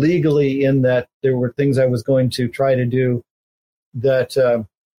good legally, in that there were things I was going to try to do that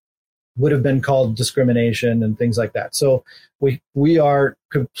would have been called discrimination and things like that. So we are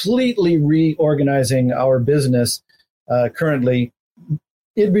completely reorganizing our business currently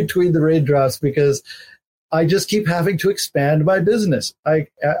in between the raindrops, because I just keep having to expand my business. I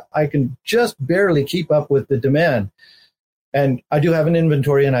can just barely keep up with the demand. And I do have an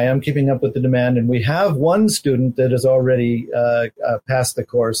inventory, and I am keeping up with the demand. And we have one student that has already passed the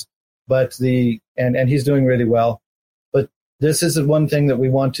course, but and he's doing really well. But this is the one thing that we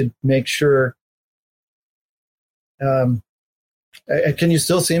want to make sure. Can you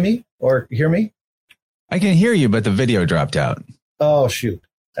still see me or hear me? I can hear you, but the video dropped out. Oh shoot!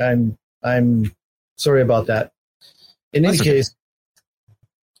 I'm sorry about that. In any case.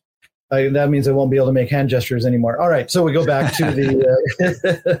 That means I won't be able to make hand gestures anymore. All right, so we go back to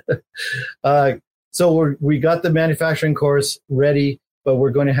the. So we got the manufacturing course ready, but we're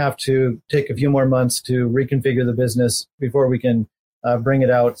going to have to take a few more months to reconfigure the business before we can bring it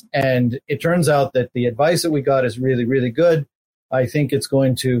out. And it turns out that the advice that we got is really, really good. I think it's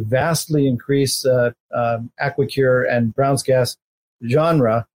going to vastly increase Aquacure and Brown's gas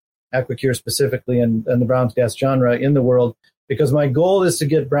genre, Aquacure specifically, and the Brown's gas genre in the world. Because my goal is to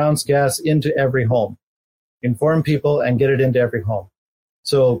get Brown's gas into every home, inform people, and get it into every home.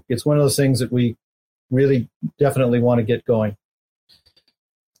 So it's one of those things that we really definitely want to get going.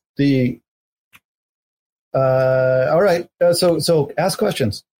 All right. So ask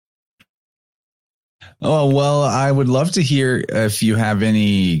questions. Oh, well, I would love to hear if you have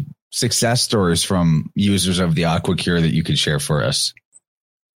any success stories from users of the Aquacure that you could share for us.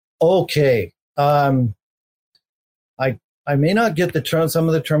 Okay. I may not get some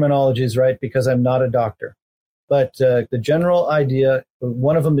of the terminologies right because I'm not a doctor, but the general idea,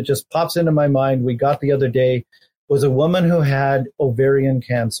 one of them that just pops into my mind, we got the other day, was a woman who had ovarian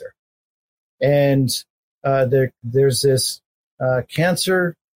cancer. And there's this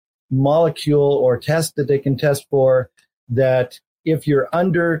cancer molecule or test that they can test for that if you're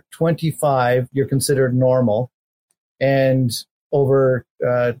under 25, you're considered normal, and over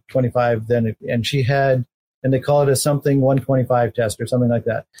 25, and she had, and they call it a something 125 test or something like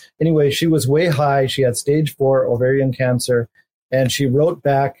that. Anyway, she was way high. She had stage 4 ovarian cancer, and she wrote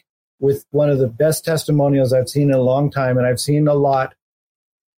back with one of the best testimonials I've seen in a long time, and I've seen a lot,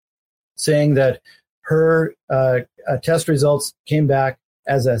 saying that her test results came back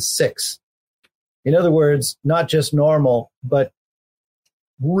as a 6. In other words, not just normal, but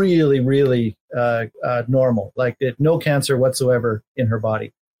really, really normal, like no cancer whatsoever in her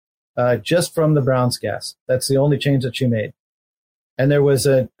body. Just from the Brown's gas. That's the only change that she made. And there was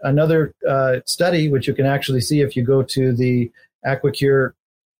another study, which you can actually see if you go to the Aquacure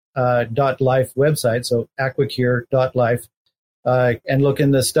 .life website, so aquacure.life, and look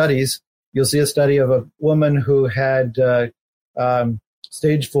in the studies. You'll see a study of a woman who had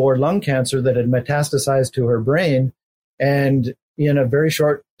stage 4 lung cancer that had metastasized to her brain, and in a very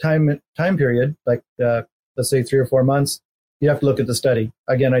short time period, like let's say 3 or 4 months, you have to look at the study.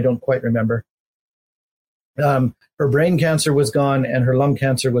 Again, I don't quite remember. Her brain cancer was gone and her lung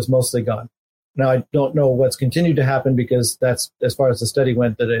cancer was mostly gone. Now, I don't know what's continued to happen because that's as far as the study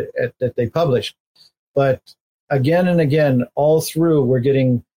went that they published. But again and again, all through, we're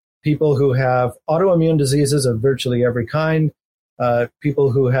getting people who have autoimmune diseases of virtually every kind,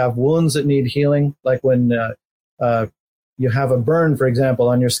 people who have wounds that need healing, like when you have a burn, for example,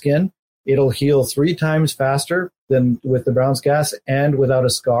 on your skin, it'll heal 3 times faster than with the Brown's gas and without a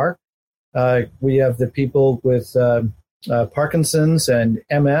scar. We have the people with Parkinson's and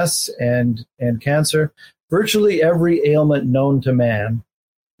MS and cancer. Virtually every ailment known to man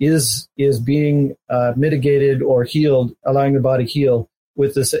is being mitigated or healed, allowing the body heal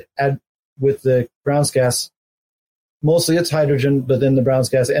with this with the Brown's gas mostly it's hydrogen, but then the brown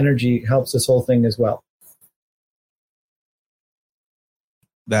gas energy helps this whole thing as well.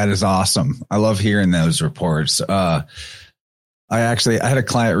 That is awesome. I love hearing those reports. I had a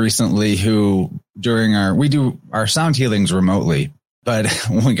client recently who we do our sound healings remotely, but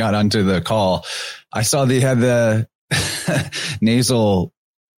when we got onto the call, I saw they had the nasal,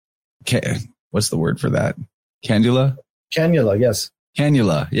 what's the word for that? Cannula? Cannula, yes.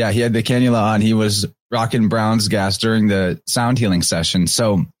 Cannula. Yeah, he had the cannula on. He was rocking Brown's gas during the sound healing session.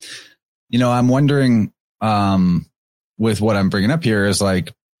 So, I'm wondering, with what I'm bringing up here is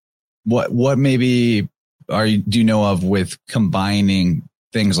like, what maybe do you know of with combining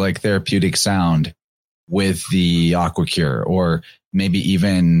things like therapeutic sound with the Aquacure, or maybe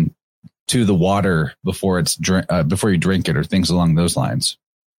even to the water before you drink it, or things along those lines?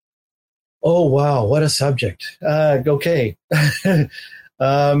 Oh, wow. What a subject. Okay.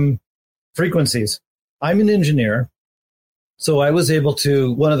 Frequencies. I'm an engineer. So I was able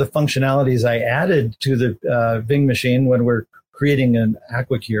to, one of the functionalities I added to the Ving machine when we're creating an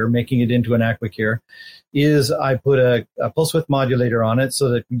Aquacure, making it into an Aquacure, is I put a pulse width modulator on it so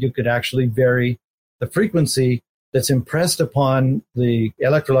that you could actually vary the frequency that's impressed upon the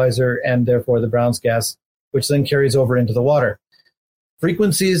electrolyzer and therefore the Brown's gas, which then carries over into the water.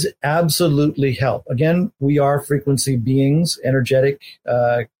 Frequencies absolutely help. Again, we are frequency beings, energetic,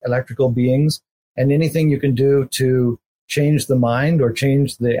 electrical beings, and anything you can do to change the mind or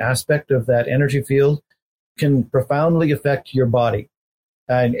change the aspect of that energy field can profoundly affect your body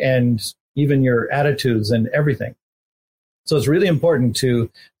and even your attitudes and everything. So it's really important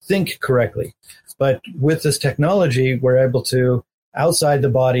to think correctly. But with this technology, we're able to, outside the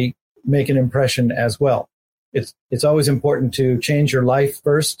body, make an impression as well. It's always important to change your life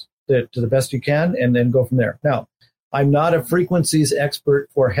first to the best you can and then go from there. Now, I'm not a frequencies expert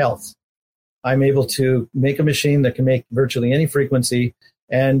for health. I'm able to make a machine that can make virtually any frequency,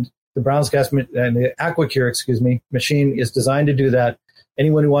 and the Brown's gas and the Aquacure, machine is designed to do that.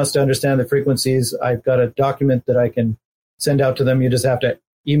 Anyone who wants to understand the frequencies, I've got a document that I can send out to them. You just have to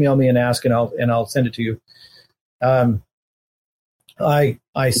email me and ask, and I'll send it to you.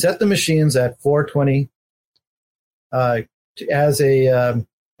 I set the machines at 420 as a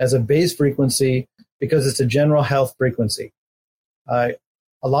base frequency because it's a general health frequency.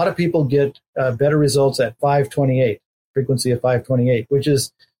 A lot of people get better results at 528, frequency of 528, which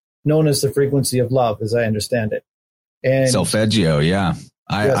is known as the frequency of love, as I understand it. And solfeggio, yeah. Yes.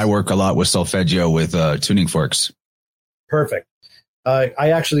 I work a lot with solfeggio with tuning forks. Perfect.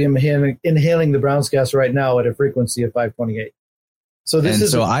 I actually am inhaling the Brown's gas right now at a frequency of 528.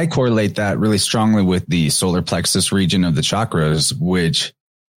 So I correlate that really strongly with the solar plexus region of the chakras, which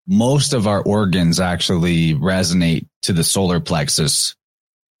most of our organs actually resonate to the solar plexus.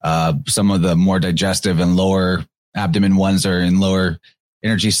 Some of the more digestive and lower abdomen ones are in lower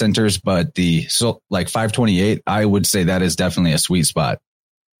energy centers, but like 528, I would say that is definitely a sweet spot.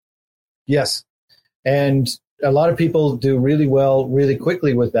 Yes. And a lot of people do really well, really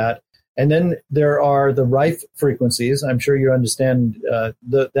quickly with that. And then there are the Rife frequencies. I'm sure you understand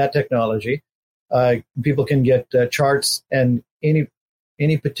that technology. People can get charts, and any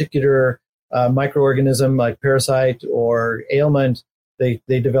particular microorganism like parasite or ailment, they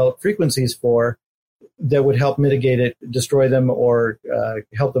develop frequencies for that would help mitigate it, destroy them, or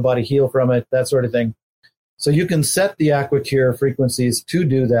help the body heal from it, that sort of thing. So you can set the Aquacure frequencies to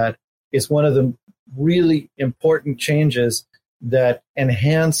do that. It's one of the really important changes that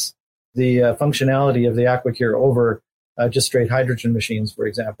enhance the functionality of the Aquacure over just straight hydrogen machines, for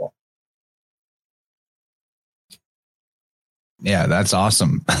example. Yeah, that's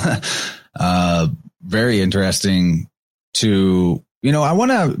awesome. Very interesting to, I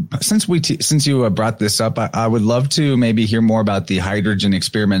want to, since you brought this up, I would love to maybe hear more about the hydrogen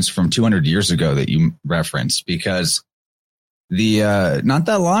experiments from 200 years ago that you referenced, because not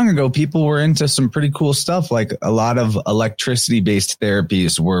that long ago, people were into some pretty cool stuff. Like a lot of electricity based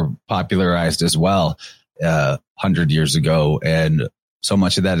therapies were popularized as well, 100 years ago. And so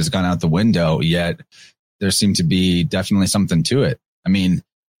much of that has gone out the window, yet there seemed to be definitely something to it. I mean,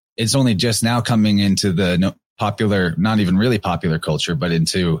 it's only just now coming into the popular, not even really popular culture, but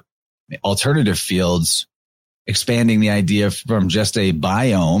into alternative fields, expanding the idea from just a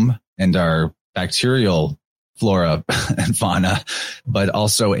biome and our bacterial flora and fauna, but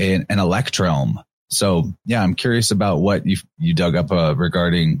also an electrome. So yeah, I'm curious about what you dug up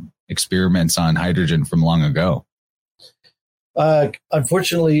regarding experiments on hydrogen from long ago.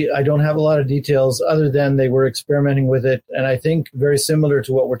 Unfortunately, I don't have a lot of details other than they were experimenting with it. And I think very similar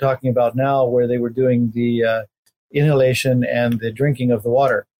to what we're talking about now, where they were doing the inhalation and the drinking of the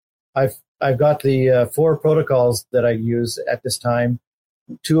water. I've I've got the 4 protocols that I use at this time,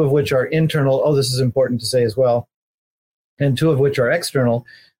 2 of which are internal. Oh, this is important to say as well. And 2 of which are external.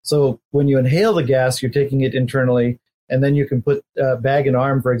 So when you inhale the gas, you're taking it internally, and then you can put a bag and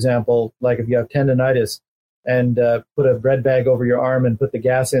arm, for example, like if you have tendonitis, and put a bread bag over your arm and put the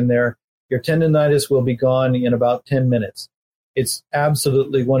gas in there. Your tendonitis will be gone in about 10 minutes. It's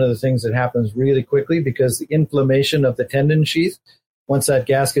absolutely one of the things that happens really quickly because the inflammation of the tendon sheath, once that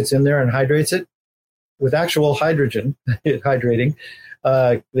gas gets in there and hydrates it, with actual hydrogen hydrating,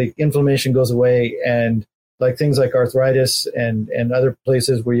 the inflammation goes away, and like things like arthritis and other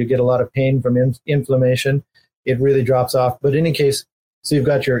places where you get a lot of pain from inflammation, it really drops off. But in any case, so you've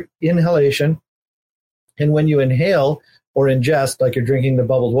got your inhalation, and when you inhale or ingest, like you're drinking the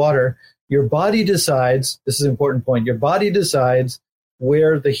bubbled water, your body decides, this is an important point, your body decides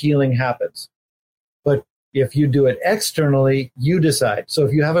where the healing happens. But if you do it externally, you decide. So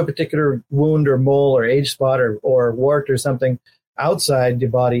if you have a particular wound or mole or age spot or wart or something outside the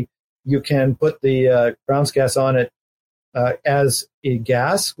body, you can put the Brown's gas on it as a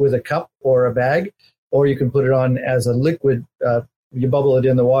gas with a cup or a bag, or you can put it on as a liquid. You bubble it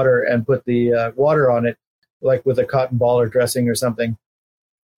in the water and put the water on it, like with a cotton ball or dressing or something,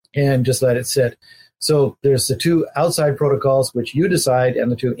 and just let it sit. So there's the 2 outside protocols, which you decide,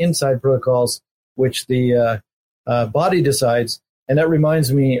 and the 2 inside protocols, which the body decides. And that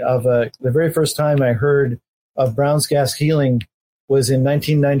reminds me of the very first time I heard of Brown's gas healing was in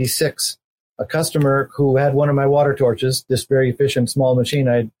 1996. A customer who had one of my water torches, this very efficient small machine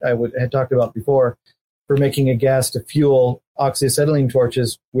I had talked about before, for making a gas to fuel oxyacetylene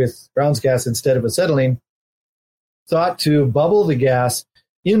torches with Brown's gas instead of acetylene, thought to bubble the gas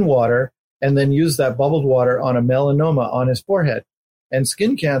in water and then use that bubbled water on a melanoma on his forehead. And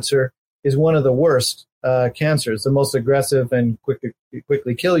skin cancer is one of the worst cancers, the most aggressive and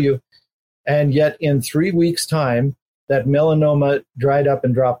quickly kill you. And yet in 3 weeks' time, that melanoma dried up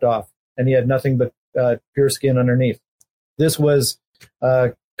and dropped off, and he had nothing but pure skin underneath. This was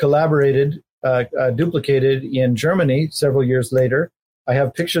duplicated in Germany several years later. I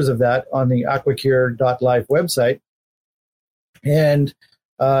have pictures of that on the aquacure.life website. And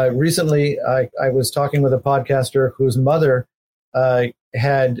recently, I was talking with a podcaster whose mother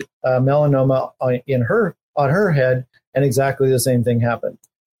had melanoma on her head, and exactly the same thing happened.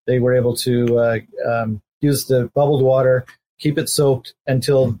 They were able to use the bubbled water, keep it soaked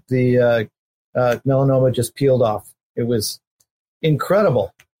until the melanoma just peeled off. It was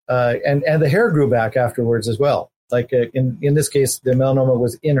incredible. And the hair grew back afterwards as well. Like in this case, the melanoma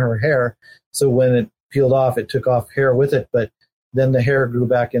was in her hair. So when it peeled off, it took off hair with it, but then the hair grew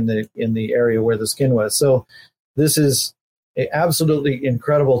back in the area where the skin was. So this is an absolutely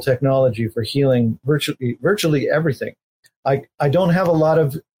incredible technology for healing virtually everything. I don't have a lot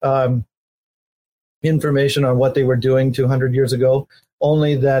of information on what they were doing 200 years ago,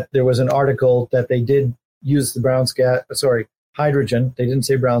 only that there was an article that they did use the hydrogen. They didn't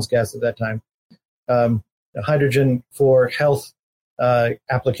say Brown's gas at that time. Hydrogen for health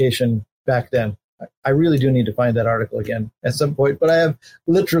application back then. I really do need to find that article again at some point, but I have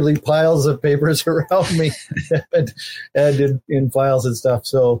literally piles of papers around me and in files and stuff.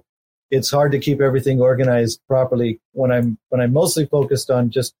 So it's hard to keep everything organized properly when I'm mostly focused on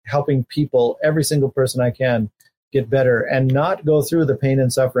just helping people, every single person I can, get better and not go through the pain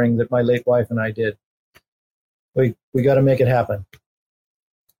and suffering that my late wife and I did. We got to make it happen.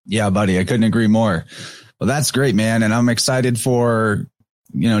 Yeah, buddy, I couldn't agree more. Well, that's great, man. And I'm excited for,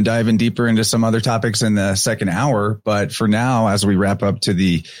 diving deeper into some other topics in the second hour. But for now, as we wrap up to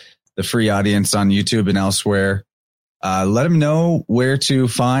the free audience on YouTube and elsewhere, let them know where to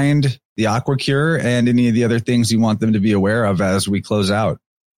find the Aquacure and any of the other things you want them to be aware of as we close out.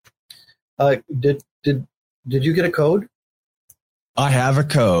 Did you get a code? I have a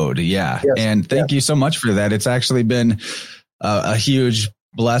code. Yeah. Yes. And thank you so much for that. It's actually been a huge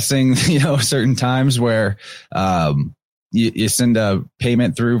blessing, certain times where, you send a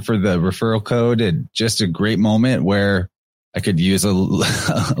payment through for the referral code, and just a great moment where I could use a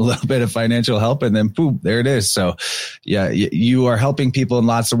little bit of financial help, and then boom, there it is. So yeah, you are helping people in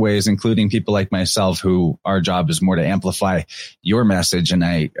lots of ways, including people like myself, who our job is more to amplify your message. And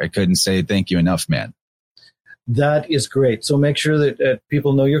I couldn't say thank you enough, man. That is great. So make sure that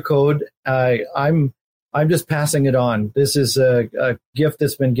people know your code. I'm just passing it on. This is a gift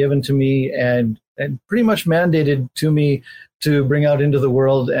that's been given to me and pretty much mandated to me to bring out into the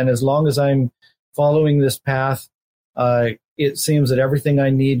world. And as long as I'm following this path, it seems that everything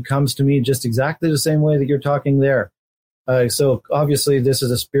I need comes to me just exactly the same way that you're talking there. So obviously this is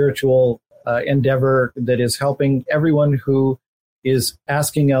a spiritual endeavor that is helping everyone who is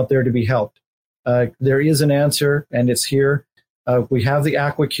asking out there to be helped. There is an answer, and it's here. We have the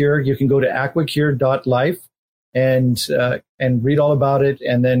Aquacure. You can go to aquacure.life and read all about it.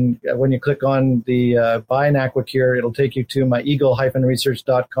 And then when you click on the buy an Aquacure, it'll take you to my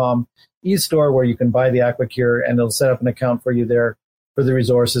eagle-research.com e-store where you can buy the Aquacure, and it'll set up an account for you there for the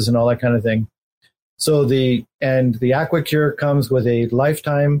resources and all that kind of thing. So the Aquacure comes with a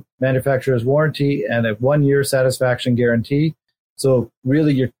lifetime manufacturer's warranty and a 1-year satisfaction guarantee. So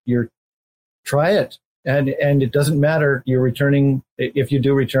really, you're try it, and it doesn't matter you're returning. If you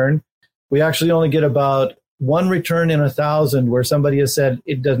do return, we actually only get about 1 return in 1,000 where somebody has said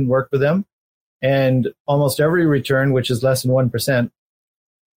it doesn't work for them, and almost every return, which is less than 1%,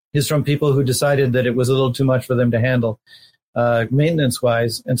 is from people who decided that it was a little too much for them to handle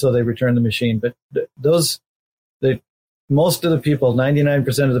maintenance-wise, and so they return the machine. But most of the people,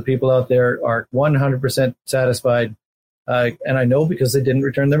 99% of the people out there, are 100% satisfied, and I know because they didn't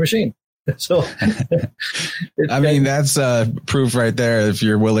return their machine. So, I mean, that's proof right there. If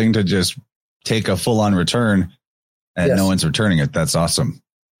you're willing to just take a full-on return and yes. No one's returning it, that's awesome.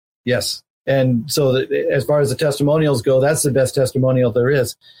 Yes. And so as far as the testimonials go, that's the best testimonial there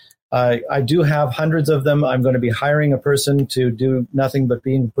is. I do have hundreds of them. I'm going to be hiring a person to do nothing but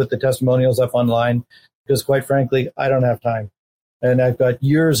put the testimonials up online because, quite frankly, I don't have time. And I've got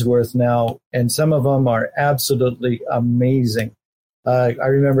years worth now, and some of them are absolutely amazing. I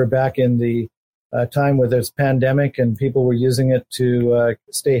remember back in the time where there's pandemic and people were using it to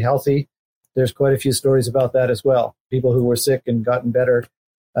stay healthy. There's quite a few stories about that as well. People who were sick and gotten better.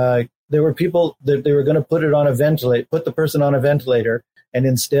 There were people that they were going to put the person on a ventilator, and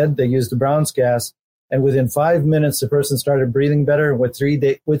instead they used the Brown's gas. And within 5 minutes, the person started breathing better. And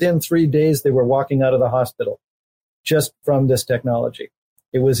within 3 days, they were walking out of the hospital just from this technology.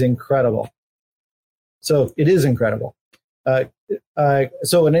 It was incredible. So it is incredible.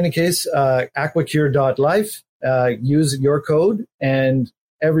 So in any case, aquacure.life, use your code and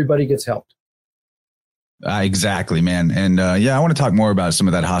everybody gets helped. Exactly, man. And I want to talk more about some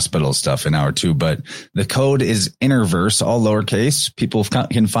of that hospital stuff in hour 2, but the code is Interverse, all lowercase. People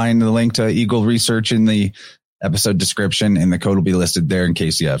can find the link to Eagle Research in the episode description, and the code will be listed there in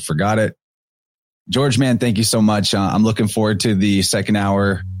case you forgot it. George, man, thank you so much. I'm looking forward to the second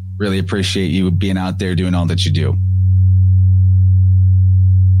hour. Really appreciate you being out there doing all that you do.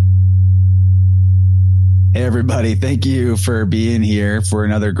 Hey, everybody. Thank you for being here for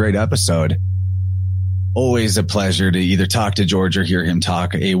another great episode. Always a pleasure to either talk to George or hear him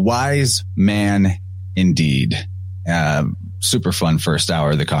talk. A wise man indeed. Super fun first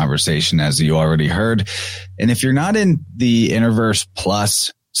hour of the conversation, as you already heard. And if you're not in the Interverse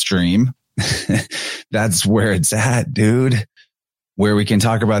Plus stream, that's where it's at, dude. Where we can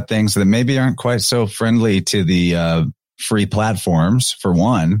talk about things that maybe aren't quite so friendly to the free platforms, for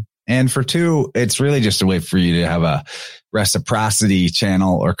one. And for two, it's really just a way for you to have a reciprocity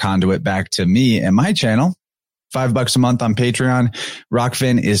channel or conduit back to me and my channel. $5 a month on Patreon.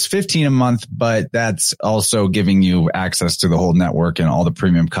 Rockfin is $15 a month, but that's also giving you access to the whole network and all the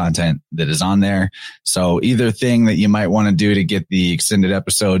premium content that is on there. So either thing that you might want to do to get the extended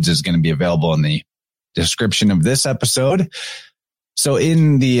episodes is going to be available in the description of this episode. So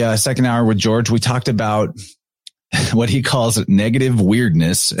in the second hour with George, we talked about what he calls negative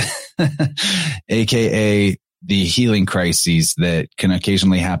weirdness, aka the healing crises that can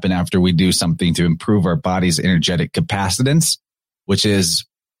occasionally happen after we do something to improve our body's energetic capacitance, which is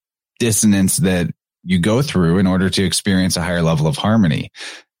dissonance that you go through in order to experience a higher level of harmony.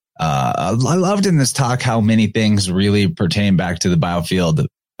 I loved in this talk how many things really pertain back to the biofield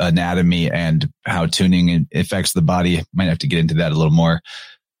anatomy and how tuning affects the body. Might have to get into that a little more.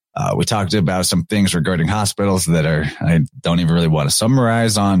 We talked about some things regarding hospitals that I don't even really want to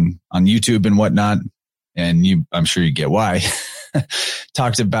summarize on YouTube and whatnot. And I'm sure you get why.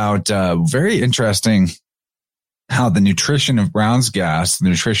 Talked about very interesting how the nutrition of Brown's gas, the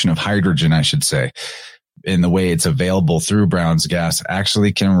nutrition of hydrogen, I should say, in the way it's available through Brown's gas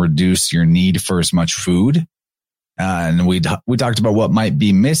actually can reduce your need for as much food. And we talked about what might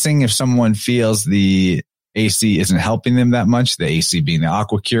be missing if someone feels the AC isn't helping them that much, the AC being the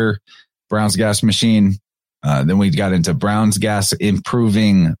Aquacure Brown's gas machine. Then we got into Brown's gas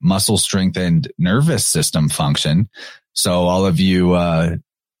improving muscle strength and nervous system function. So all of you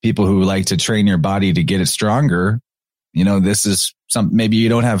people who like to train your body to get it stronger, this is maybe you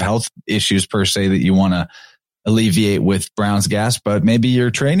don't have health issues per se that you want to alleviate with Brown's gas, but maybe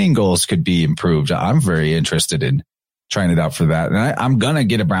your training goals could be improved. I'm very interested in trying it out for that. And I'm going to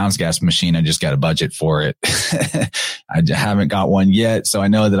get a Brown's gas machine. I just got a budget for it. I haven't got one yet. So I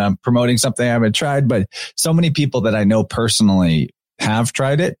know that I'm promoting something I haven't tried, but so many people that I know personally have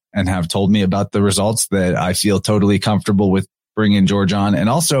tried it and have told me about the results that I feel totally comfortable with bringing George on. And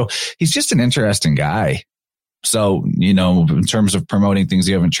also he's just an interesting guy. So, in terms of promoting things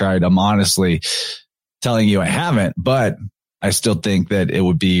you haven't tried, I'm honestly telling you I haven't, but I still think that it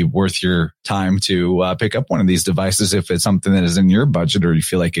would be worth your time to pick up one of these devices if it's something that is in your budget or you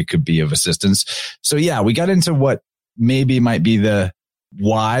feel like it could be of assistance. So yeah, we got into what maybe might be the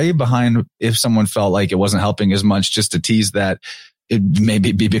why behind if someone felt like it wasn't helping as much, just to tease that it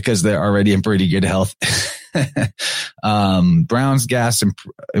maybe be because they're already in pretty good health. Brown's gas,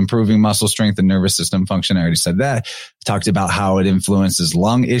 improving muscle strength and nervous system function. I already said that. Talked about how it influences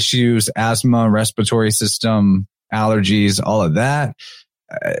lung issues, asthma, respiratory system, allergies, all of that.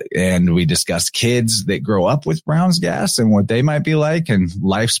 And we discussed kids that grow up with Brown's gas and what they might be like, and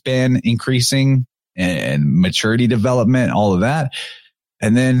lifespan increasing and maturity development, all of that.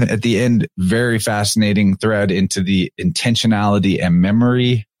 And then at the end, very fascinating thread into the intentionality and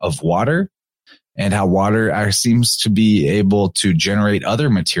memory of water, and how water seems to be able to generate other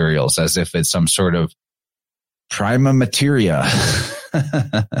materials as if it's some sort of prima materia.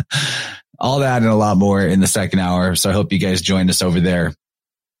 All that and a lot more in the second hour. So I hope you guys joined us over there.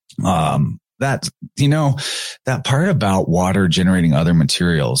 That part about water generating other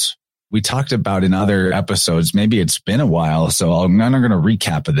materials, we talked about in other episodes. Maybe it's been a while, so I'm going to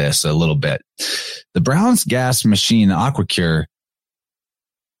recap of this a little bit. The Brown's gas machine, Aquacure,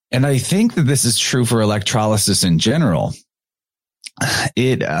 and I think that this is true for electrolysis in general.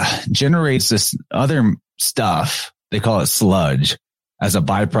 It generates this other stuff. They call it sludge as a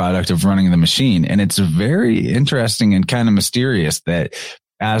byproduct of running the machine. And it's very interesting and kind of mysterious that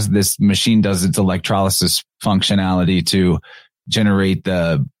as this machine does its electrolysis functionality to generate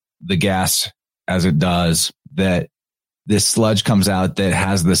the gas as it does, that this sludge comes out that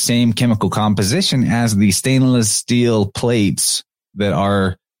has the same chemical composition as the stainless steel plates that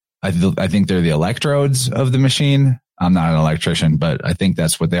are, I think they're the electrodes of the machine. I'm not an electrician, but I think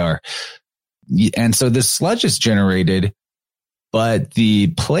that's what they are. And so this sludge is generated, but the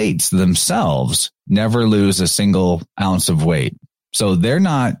plates themselves never lose a single ounce of weight. So they're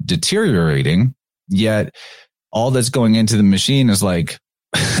not deteriorating, yet all that's going into the machine is like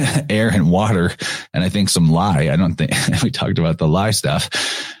air and water. And I think some lye. I don't think we talked about the lye stuff.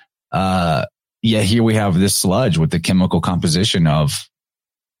 Here we have this sludge with the chemical composition of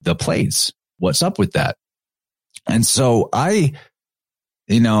the plates. What's up with that? And so I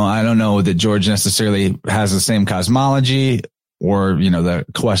don't know that George necessarily has the same cosmology, or, the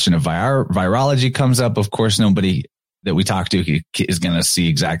question of virology comes up. Of course, nobody that we talk to is going to see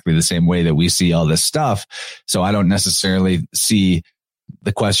exactly the same way that we see all this stuff. So I don't necessarily see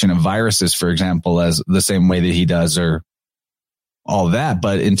the question of viruses, for example, as the same way that he does, or all that.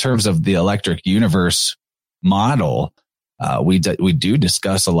 But in terms of the electric universe model, we do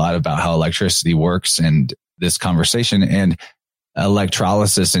discuss a lot about how electricity works and this conversation, and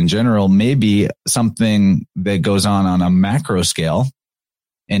electrolysis in general may be something that goes on a macro scale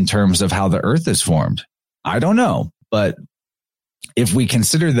in terms of how the earth is formed. I don't know, but if we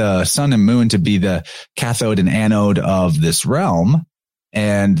consider the sun and moon to be the cathode and anode of this realm,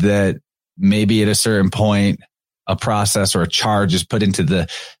 and that maybe at a certain point, a process or a charge is put into the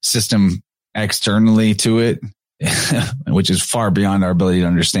system externally to it, which is far beyond our ability to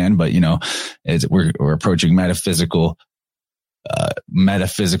understand, but we're approaching metaphysical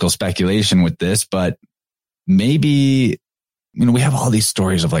speculation with this. But maybe, we have all these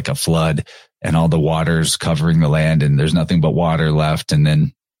stories of like a flood and all the waters covering the land and there's nothing but water left, and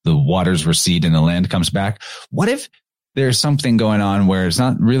then the waters recede and the land comes back. What if there's something going on where it's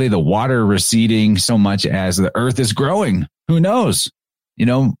not really the water receding so much as the earth is growing? Who knows?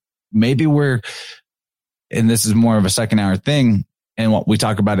 Maybe and this is more of a second hour thing, and what we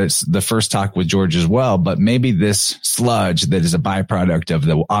talk about is the first talk with George as well, but maybe this sludge that is a byproduct of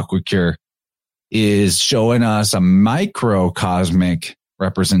the Aquacure is showing us a microcosmic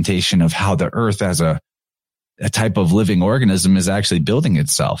representation of how the earth as a type of living organism is actually building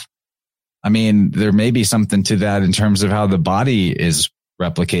itself. I mean, there may be something to that in terms of how the body is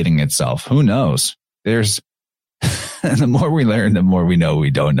replicating itself. Who knows? The more we learn, the more we know we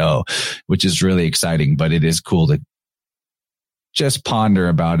don't know, which is really exciting, but it is cool to just ponder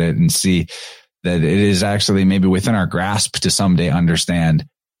about it and see that it is actually maybe within our grasp to someday understand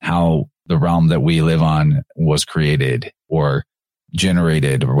how the realm that we live on was created or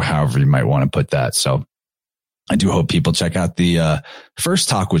generated, or however you might want to put that. So I do hope people check out the first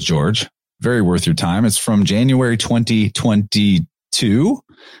talk with George. Very worth your time. It's from January 2022,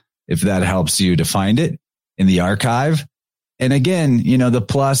 if that helps you to find it in the archive. And again, the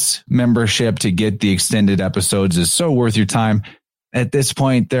Plus membership to get the extended episodes is so worth your time. At this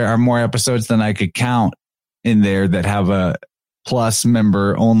point, there are more episodes than I could count in there that have a Plus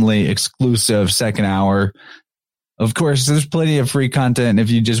member only exclusive second hour. Of course, there's plenty of free content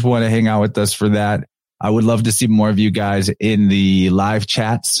if you just want to hang out with us for that. I would love to see more of you guys in the live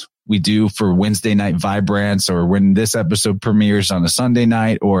chats we do for Wednesday night Vibrance, or when this episode premieres on a Sunday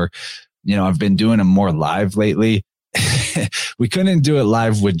night, or, I've been doing them more live lately. We couldn't do it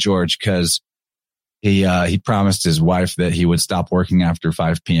live with George because he promised his wife that he would stop working after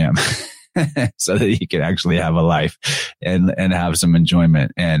 5 p.m. so that he could actually have a life and have some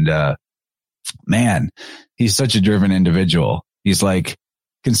enjoyment. And, man, he's such a driven individual. He's like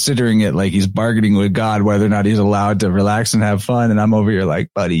considering it like he's bargaining with God, whether or not he's allowed to relax and have fun. And I'm over here like,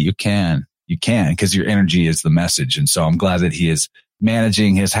 buddy, you can, because your energy is the message. And so I'm glad that he is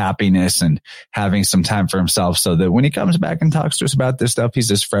managing his happiness and having some time for himself so that when he comes back and talks to us about this stuff, he's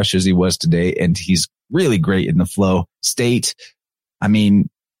as fresh as he was today. And he's really great in the flow state. I mean,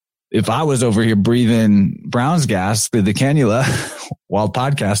 if I was over here breathing Brown's gas through the cannula while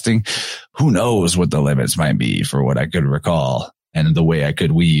podcasting, who knows what the limits might be for what I could recall and the way I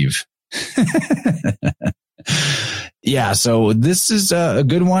could weave. Yeah, so this is a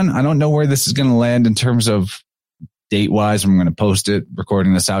good one. I don't know where this is going to land in terms of date-wise. I'm going to post it,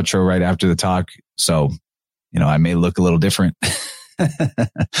 recording this outro right after the talk. So, I may look a little different.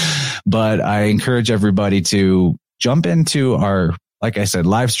 But I encourage everybody to jump into our, like I said,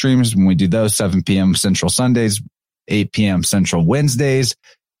 live streams when we do those, 7 p.m. Central Sundays, 8 p.m. Central Wednesdays,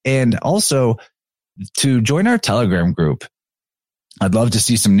 and also to join our Telegram group. I'd love to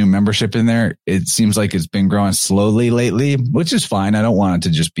see some new membership in there. It seems like it's been growing slowly lately, which is fine. I don't want it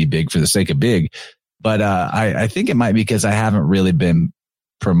to just be big for the sake of big, but I think it might be because I haven't really been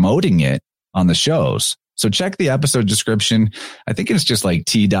promoting it on the shows. So check the episode description. I think it's just like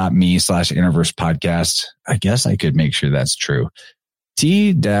t.me/Interverse podcast. I guess I could make sure that's true.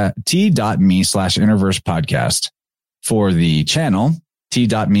 t.me/Interverse podcast for the channel,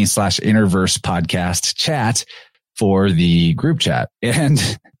 t.me/Interverse podcast chat for the group chat.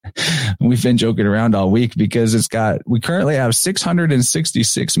 And we've been joking around all week because we currently have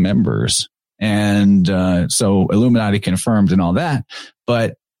 666 members. And so Illuminati confirmed and all that.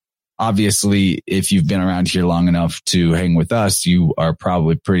 But obviously, if you've been around here long enough to hang with us, you are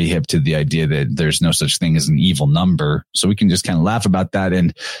probably pretty hip to the idea that there's no such thing as an evil number. So we can just kind of laugh about that.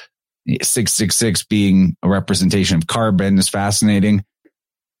 And 666 being a representation of carbon is fascinating.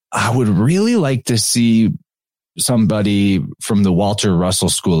 I would really like to see somebody from the Walter Russell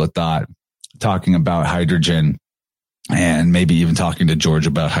School of Thought talking about hydrogen, and maybe even talking to George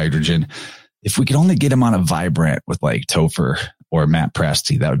about hydrogen. If we could only get him on a Vibrant with like Topher or Matt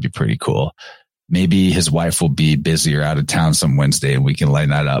Presti, that would be pretty cool. Maybe his wife will be busy or out of town some Wednesday and we can line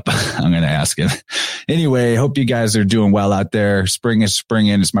that up. I'm going to ask him. Anyway, hope you guys are doing well out there. Spring is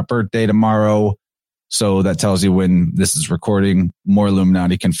springing. It's my birthday tomorrow. So that tells you when this is recording. More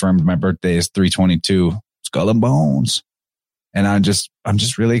Illuminati confirmed. My birthday is 3/22. Skull and Bones. And I'm just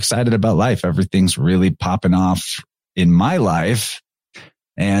really excited about life. Everything's really popping off in my life.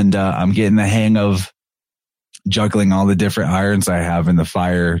 And I'm getting the hang of juggling all the different irons I have in the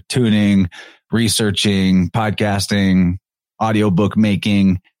fire, tuning, researching, podcasting, audiobook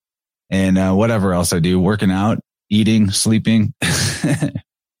making, and whatever else I do, working out, eating, sleeping,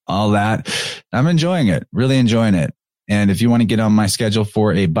 all that. I'm enjoying it, really enjoying it. And if you want to get on my schedule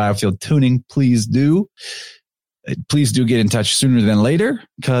for a biofield tuning, please do. Please do get in touch sooner than later,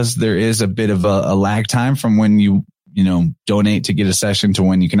 because there is a bit of a lag time from when you donate to get a session to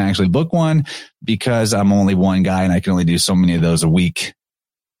when you can actually book one, because I'm only one guy and I can only do so many of those a week,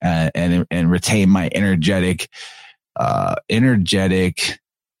 and retain my energetic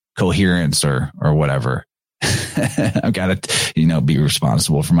coherence or whatever. I've got to, be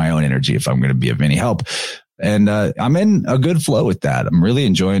responsible for my own energy if I'm going to be of any help. And I'm in a good flow with that. I'm really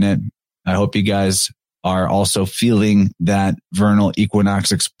enjoying it. I hope you guys are also feeling that vernal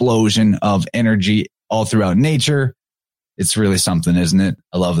equinox explosion of energy all throughout nature. It's really something, isn't it?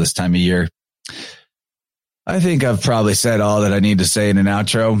 I love this time of year. I think I've probably said all that I need to say in an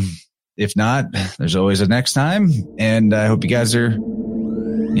outro. If not, there's always a next time. And I hope you guys are,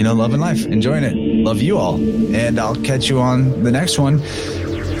 loving life, enjoying it. Love you all. And I'll catch you on the next one.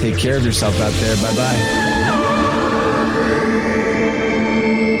 Take care of yourself out there. Bye-bye.